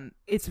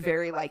 It's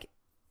very like,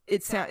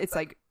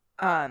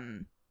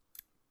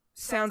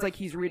 sounds like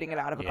he's reading it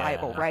out of a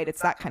Bible, right?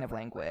 It's that kind of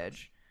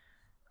language.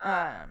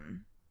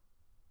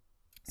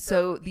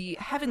 So the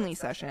heavenly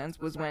sessions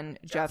was when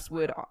Jeffs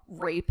would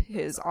rape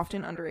his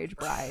often underage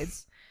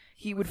brides.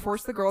 He would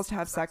force the girls to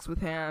have sex with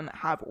him,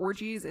 have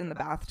orgies in the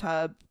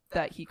bathtub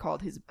that he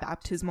called his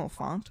baptismal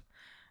font.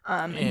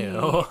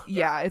 Ew.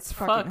 It's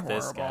fucking Fuck horrible.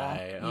 this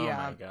guy. Oh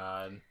my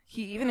god.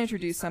 He even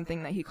introduced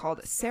something that he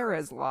called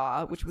Sarah's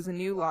Law, which was a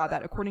new law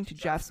that, according to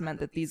Jeffs, meant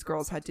that these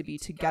girls had to be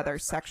together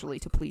sexually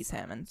to please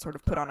him and sort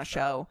of put on a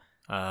show,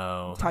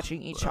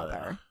 touching each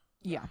other.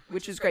 Yeah,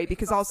 which is great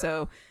because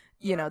also,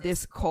 you know,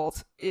 this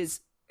cult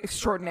is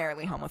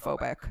extraordinarily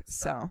homophobic,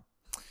 so.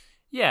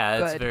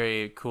 Yeah, it's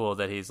very cool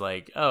that he's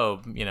like,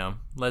 oh, you know,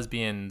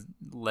 lesbian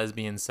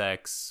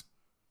sex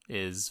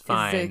is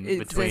fine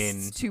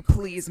between to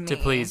please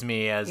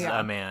me as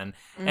a man.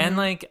 And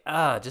like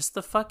just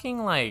the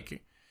fucking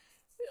like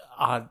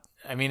I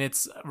mean,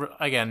 it's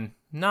again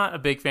not a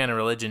big fan of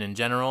religion in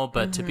general,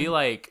 but to be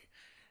like,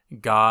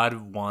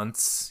 God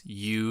wants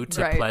you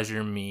to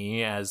pleasure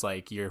me as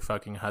like your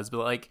fucking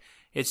husband, like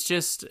it's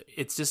just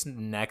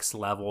next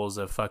levels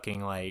of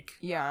fucking like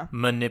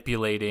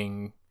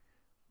manipulating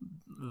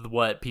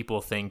what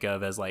people think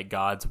of as like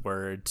God's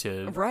word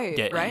to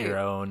get your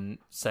own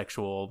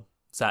sexual,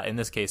 in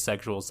this case,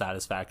 sexual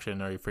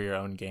satisfaction or for your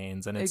own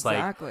gains. And it's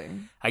like,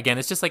 again,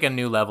 it's just like a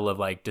new level of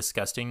like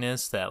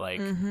disgustingness that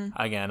like,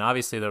 again,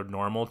 obviously the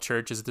normal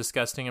church is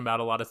disgusting about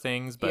a lot of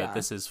things, but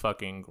this is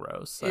fucking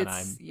gross. And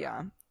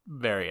I'm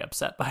very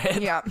upset by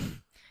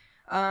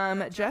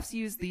it. Jeffs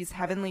used these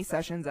heavenly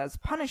sessions as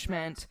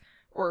punishment,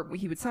 or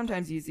he would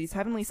sometimes use these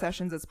heavenly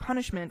sessions as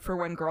punishment for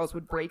when girls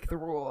would break the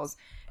rules,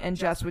 and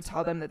Jeffs would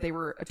tell them that they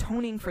were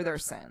atoning for their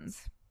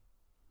sins.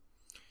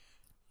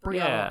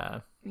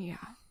 Brielle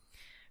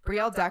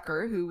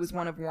Decker, who was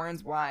one of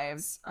Warren's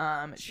wives,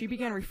 she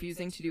began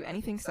refusing to do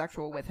anything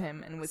sexual with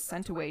him and was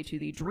sent away to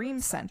the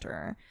Dream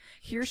Center.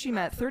 Here she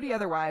met 30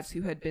 other wives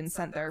who had been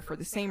sent there for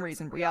the same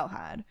reason Brielle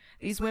had.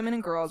 These women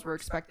and girls were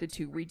expected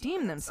to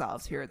redeem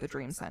themselves here at the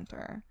Dream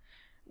Center,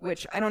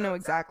 which I don't know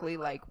exactly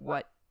like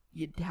what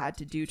you had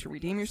to do to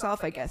redeem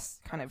yourself. I guess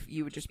kind of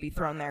you would just be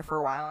thrown there for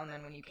a while, and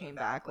then when you came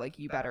back, like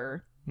you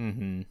better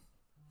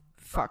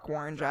fuck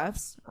Warren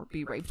Jeffs or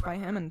be raped by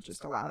him and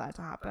just allow that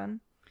to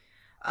happen.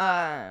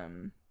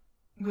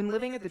 When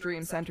living at the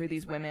Dream Center,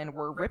 these women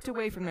were ripped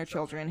away from their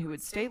children who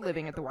would stay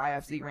living at the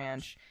YFZ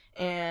ranch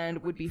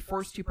and would be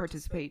forced to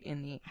participate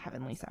in the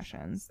heavenly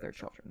sessions. Their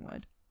children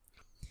would.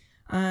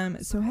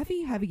 So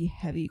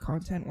heavy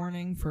content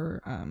warning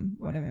for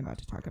what I'm about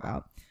to talk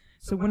about.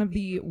 So one of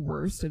the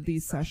worst of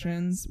these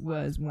sessions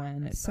was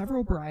when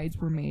several brides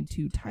were made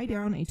to tie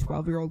down a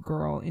 12-year-old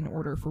girl in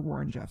order for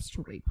Warren Jeffs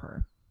to rape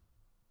her.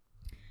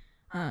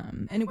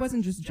 And it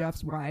wasn't just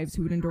Jeff's wives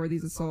who would endure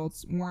these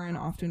assaults. Warren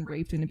often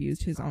raped and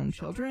abused his own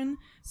children,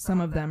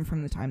 some of them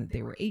from the time that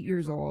they were 8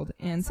 years old,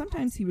 and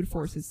sometimes he would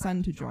force his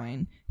son to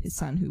join, his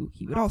son who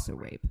he would also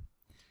rape.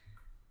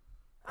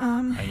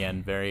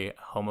 Again, very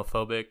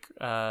homophobic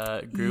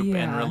group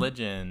and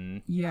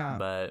religion. Yeah.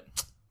 But,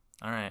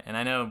 all right. And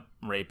I know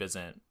rape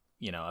isn't,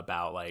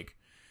 about like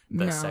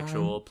the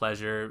sexual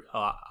pleasure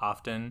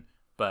often,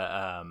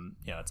 but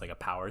it's like a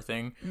power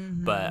thing.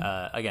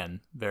 But again,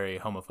 very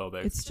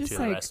homophobic It's just to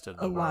like the rest of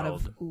the a lot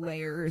world. of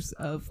layers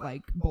of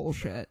like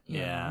bullshit. You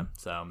know?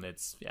 So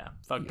it's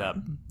fucked up.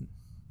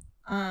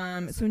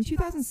 So in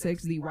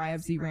 2006, the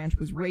YFZ ranch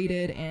was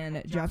raided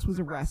and Jeffs was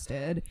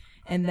arrested.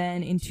 And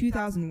then in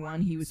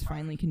 2001, he was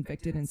finally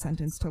convicted and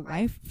sentenced to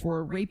life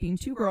for raping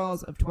 2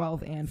 girls of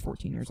 12 and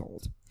 14 years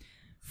old.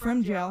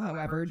 From jail,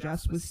 however,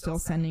 Jeffs was still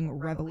sending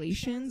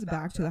revelations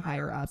back to the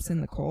higher ups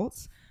in the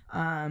cult.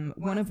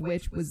 One of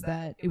which was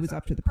that it was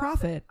up to the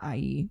prophet,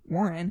 i.e.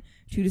 Warren,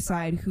 to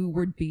decide who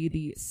would be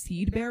the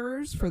seed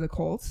bearers for the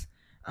cult.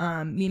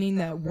 Meaning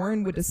that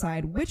Warren would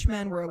decide which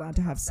men were allowed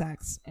to have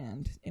sex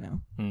and,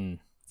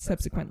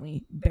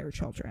 subsequently bear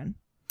children.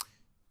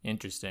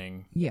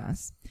 Interesting.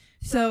 Yes.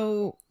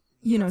 So,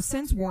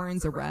 since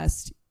Warren's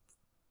arrest,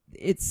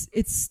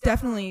 it's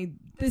definitely,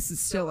 this is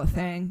still a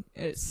thing.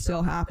 It's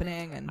still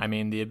happening. And I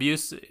mean, the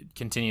abuse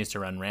continues to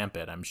run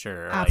rampant, I'm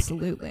sure.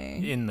 Absolutely.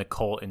 Like, in the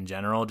cult in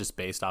general, just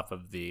based off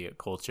of the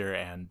culture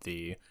and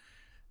the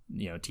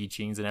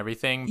teachings and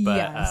everything, but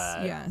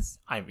yes.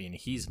 I mean,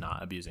 he's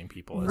not abusing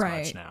people as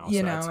right. much now,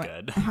 so that's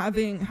good.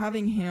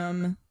 Having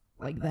him,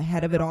 like, the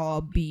head of it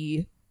all,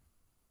 be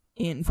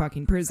in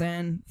fucking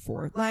prison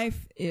for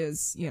life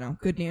is,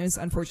 good news.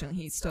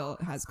 Unfortunately, he still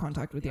has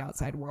contact with the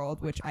outside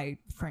world, which I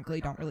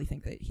frankly don't really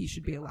think that he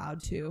should be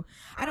allowed to.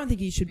 I don't think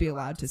he should be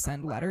allowed to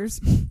send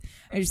letters.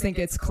 I just think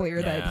it's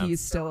clear that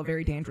he's still a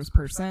very dangerous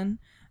person.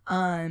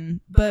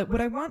 But what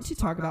I want to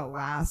talk about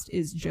last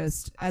is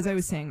just, as I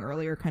was saying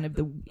earlier, kind of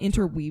the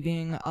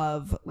interweaving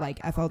of like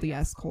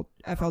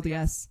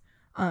FLDS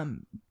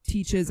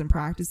teaches and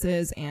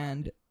practices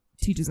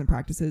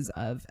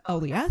of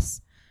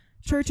LDS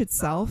church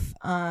itself.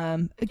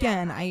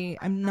 Again,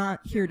 I'm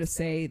not here to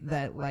say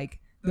that like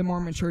the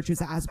Mormon church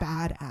is as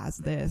bad as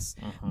this,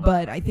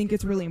 but I think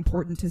it's really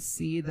important to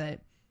see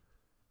that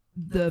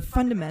the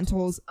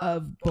fundamentals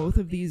of both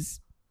of these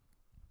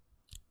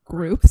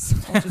groups,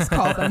 I'll just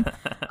call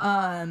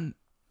them,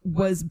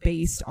 was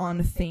based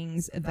on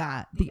things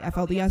that the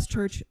FLDS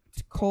church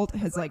cult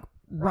has like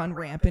run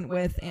rampant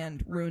with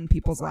and ruined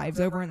people's lives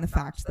over, and the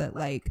fact that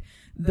like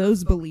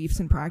those beliefs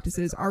and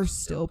practices are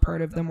still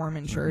part of the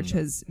Mormon church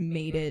has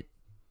made it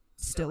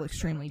still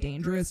extremely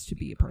dangerous to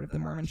be a part of the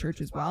Mormon church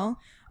as well.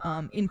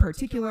 In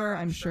particular,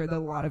 I'm sure that a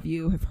lot of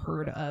you have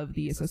heard of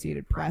the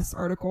Associated Press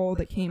article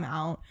that came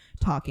out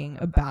talking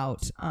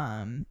about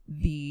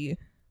the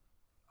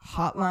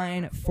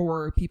hotline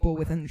for people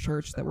within the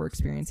church that were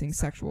experiencing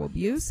sexual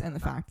abuse, and the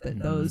fact that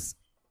those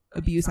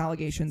abuse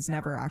allegations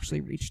never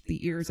actually reached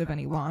the ears of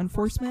any law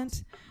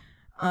enforcement.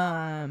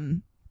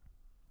 So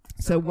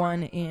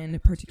one in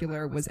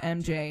particular was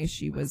MJ.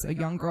 She was a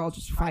young girl,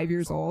 just 5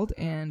 years old,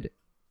 and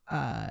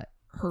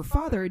her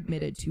father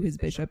admitted to his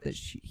bishop that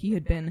he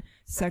had been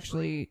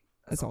sexually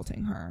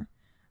assaulting her.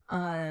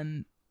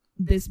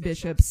 This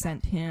bishop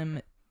sent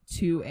him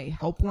to a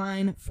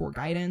helpline for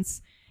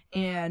guidance,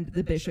 and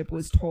the bishop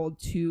was told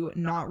to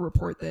not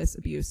report this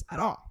abuse at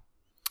all.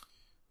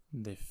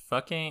 The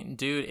fucking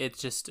dude, it's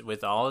just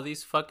with all of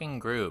these fucking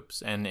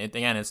groups, and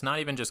it's not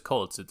even just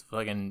cults, it's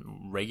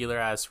fucking regular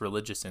ass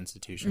religious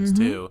institutions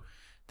too.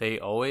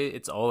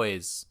 It's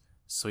always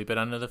sweep it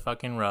under the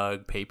fucking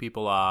rug, pay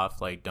people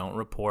off, like don't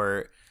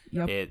report.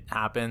 Yep. It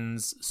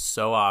happens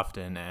so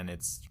often, and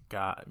it's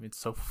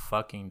so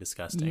fucking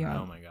disgusting. Yep.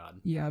 Oh my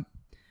god. Yep.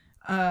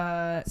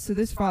 So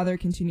this father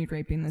continued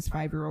raping this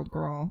 5-year-old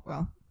girl,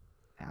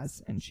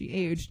 and she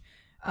aged,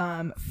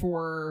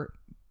 for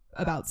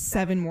about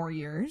 7 more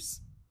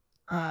years,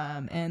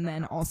 and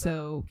then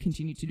also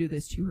continued to do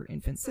this to her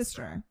infant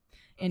sister.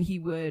 And he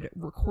would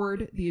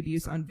record the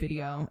abuse on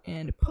video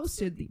and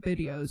posted the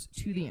videos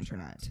to the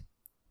internet.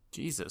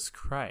 Jesus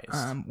Christ.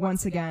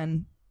 Once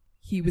again,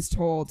 he was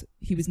told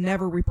he was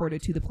never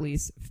reported to the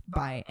police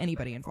by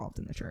anybody involved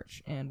in the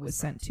church and was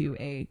sent to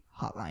a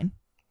hotline.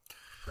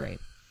 Great.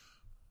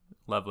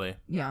 Lovely.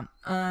 Yeah.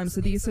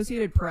 So the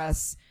Associated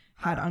Press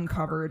had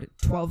uncovered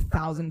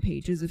 12,000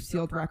 pages of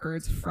sealed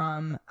records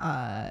from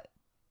a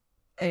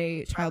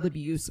child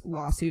abuse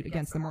lawsuit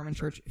against the Mormon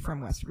Church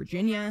from West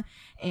Virginia,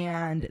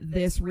 and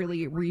this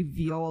really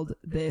revealed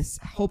this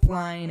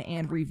helpline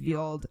and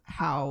revealed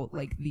how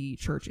like the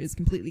church is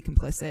completely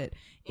complicit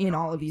in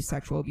all of these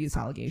sexual abuse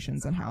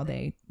allegations and how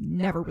they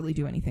never really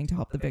do anything to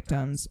help the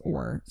victims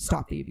or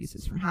stop the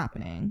abuses from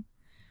happening.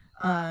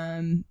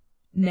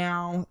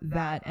 Now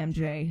that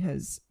MJ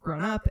has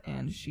grown up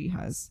and she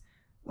has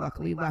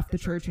luckily left the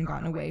church and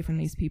gotten away from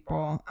these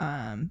people.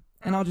 And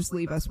I'll just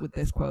leave us with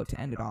this quote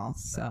to end it all.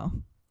 So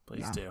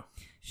please do.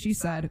 She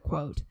said,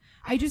 quote,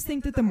 "I just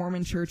think that the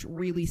Mormon church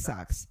really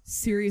sucks.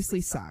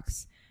 Seriously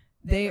sucks.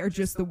 They are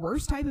just the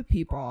worst type of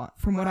people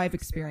from what I've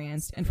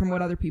experienced and from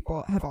what other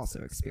people have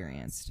also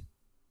experienced."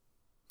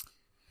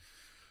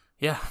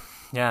 Yeah,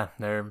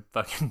 they're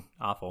fucking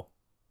awful.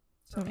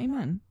 So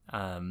amen.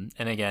 And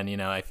again,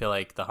 I feel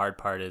like the hard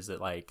part is that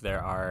like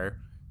there are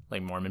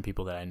like Mormon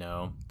people that I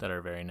know that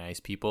are very nice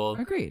people.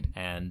 Agreed.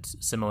 And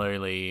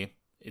similarly,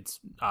 it's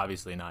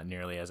obviously not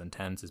nearly as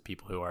intense as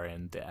people who are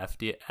in the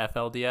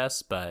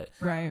FLDS, but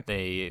right.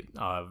 they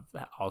have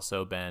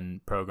also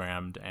been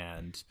programmed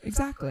and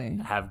exactly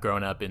have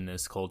grown up in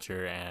this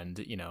culture, and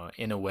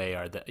in a way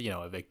are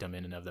a victim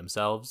in and of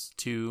themselves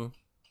to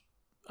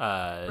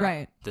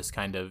right. this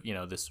kind of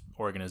this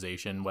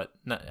organization.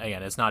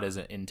 Again, it's not as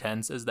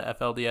intense as the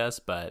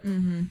FLDS, but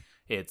mm-hmm.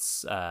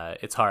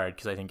 it's hard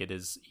because I think it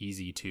is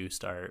easy to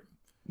start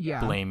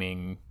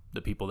blaming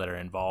the people that are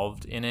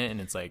involved in it,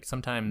 and it's like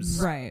sometimes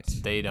right.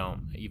 they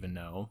don't even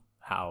know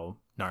how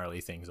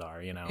gnarly things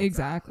are,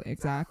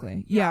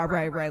 Exactly. Yeah,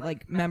 right.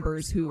 Like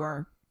members who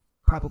are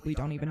probably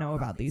don't even know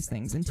about these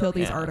things until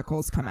these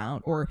articles come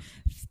out, or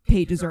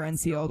pages are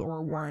unsealed,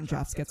 or Warren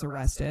Jeffs gets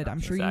arrested. I'm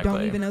sure you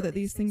don't even know that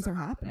these things are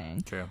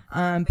happening. True.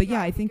 But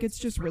yeah, I think it's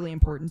just really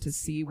important to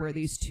see where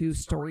these two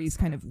stories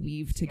kind of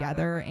weave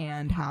together,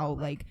 and how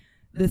like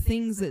the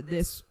things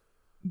that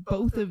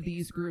both of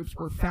these groups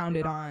were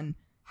founded on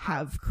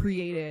have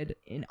created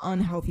an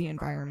unhealthy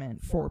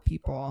environment for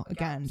people,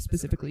 again,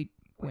 specifically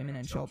women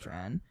and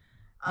children.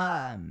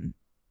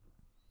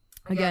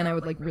 Again, I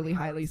would like really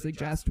highly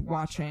suggest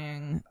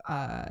watching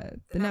the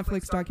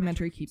Netflix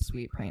documentary Keep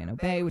Sweet, Pray and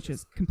Obey, which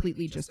is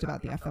completely just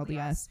about the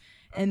FLDS,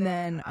 and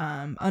then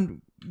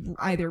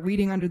either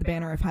reading Under the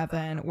Banner of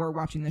Heaven or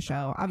watching the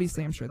show.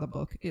 Obviously, I'm sure the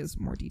book is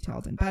more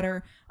detailed and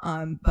better,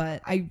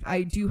 but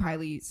I do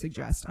highly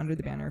suggest Under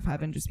the Banner of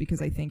Heaven, just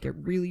because I think it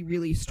really,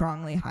 really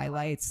strongly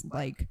highlights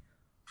like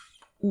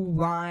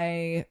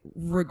why,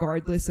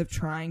 regardless of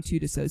trying to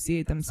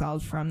dissociate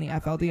themselves from the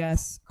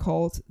FLDS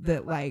cult,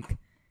 that like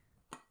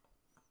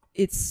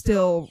it's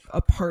still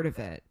a part of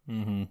it.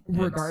 Mm-hmm.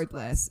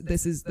 Regardless,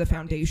 this is the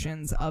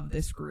foundations of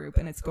this group,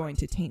 and it's going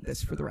to taint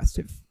this for the rest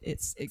of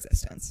its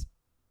existence.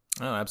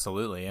 Oh,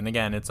 absolutely. And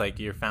again, it's like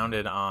you're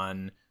founded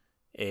on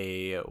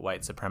a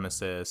white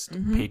supremacist,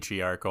 mm-hmm.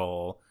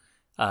 patriarchal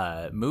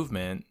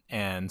movement,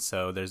 and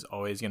so there's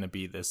always going to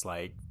be this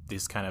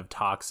kind of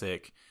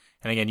toxic.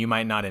 And again, you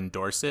might not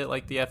endorse it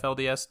like the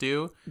FLDS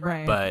do,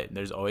 right? But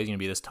there's always going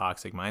to be this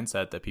toxic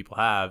mindset that people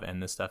have,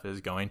 and this stuff is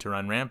going to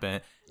run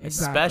rampant,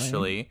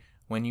 especially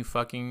when you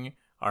fucking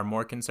are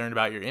more concerned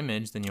about your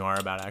image than you are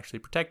about actually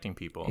protecting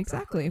people.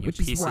 Exactly, you which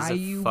is why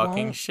you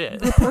fucking won't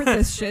shit. report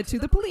this shit to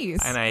the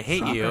police. And I hate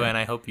Shocker. you, and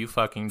I hope you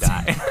fucking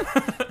die.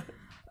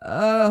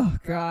 Oh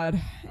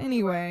God.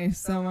 Anyway,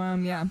 so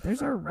yeah,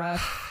 there's our rough,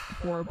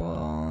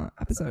 horrible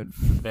episode.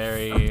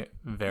 Very,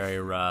 very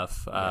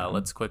rough.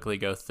 Let's quickly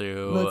go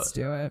through. Let's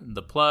do it.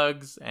 The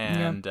plugs,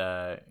 and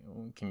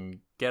we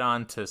can get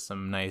on to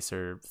some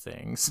nicer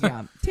things.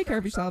 Yeah, take care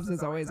of yourselves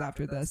as always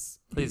after this.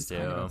 Please do.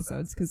 Kind of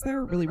episodes, because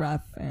they're really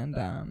rough, and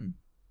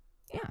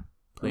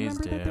please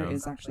remember do. that there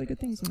is actually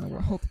good things in the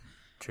world.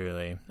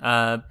 Truly.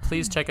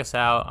 Please check us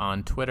out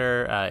on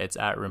Twitter. It's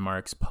at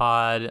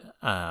RemarksPod.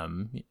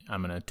 I'm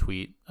going to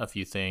tweet a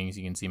few things.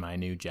 You can see my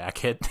new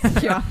jacket.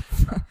 Yeah.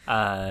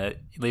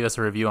 Leave us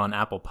a review on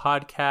Apple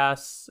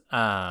Podcasts.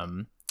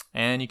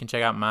 And you can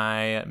check out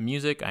my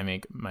music. I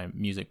make my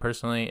music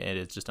personally. It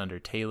is just under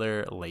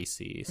Taylor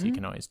Lacey. So you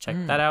can always check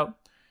that out.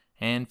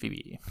 And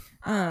Phoebe.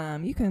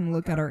 You can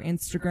look at our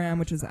Instagram,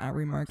 which is at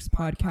Remarks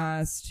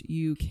Podcast.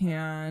 You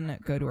can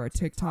go to our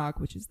TikTok,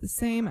 which is the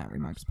same, at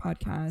Remarks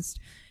Podcast.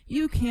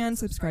 You can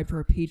subscribe to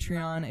our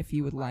Patreon if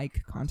you would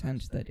like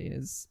content that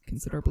is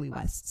considerably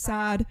less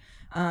sad.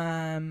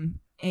 And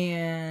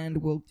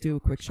we'll do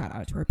a quick shout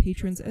out to our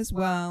patrons as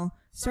well,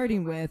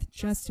 starting with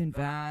Justin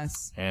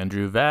Vass,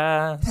 Andrew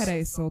Vass,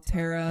 Tede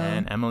Soltero,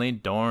 and Emily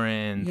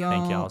Doran.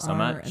 Thank y'all so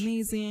much.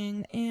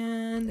 Amazing.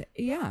 And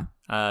yeah.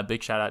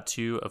 Big shout out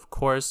to, of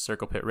course,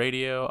 Circle Pit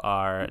Radio,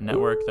 our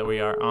network that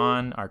we are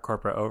on, our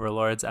corporate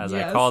overlords, as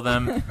I call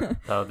them.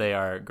 So they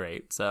are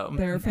great. So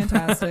they're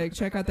fantastic.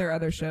 Check out their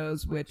other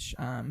shows, which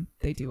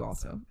they do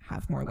also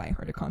have more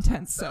lighthearted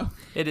content. So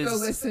go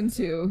listen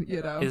to,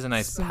 it is a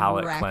nice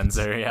palate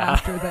cleanser. Yeah.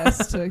 After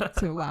this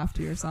to laugh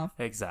to yourself.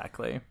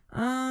 Exactly.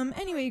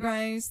 Anyway,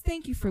 guys,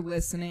 thank you for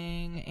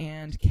listening,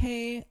 and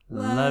Kay,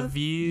 love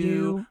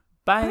you.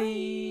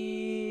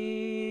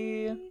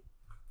 Bye.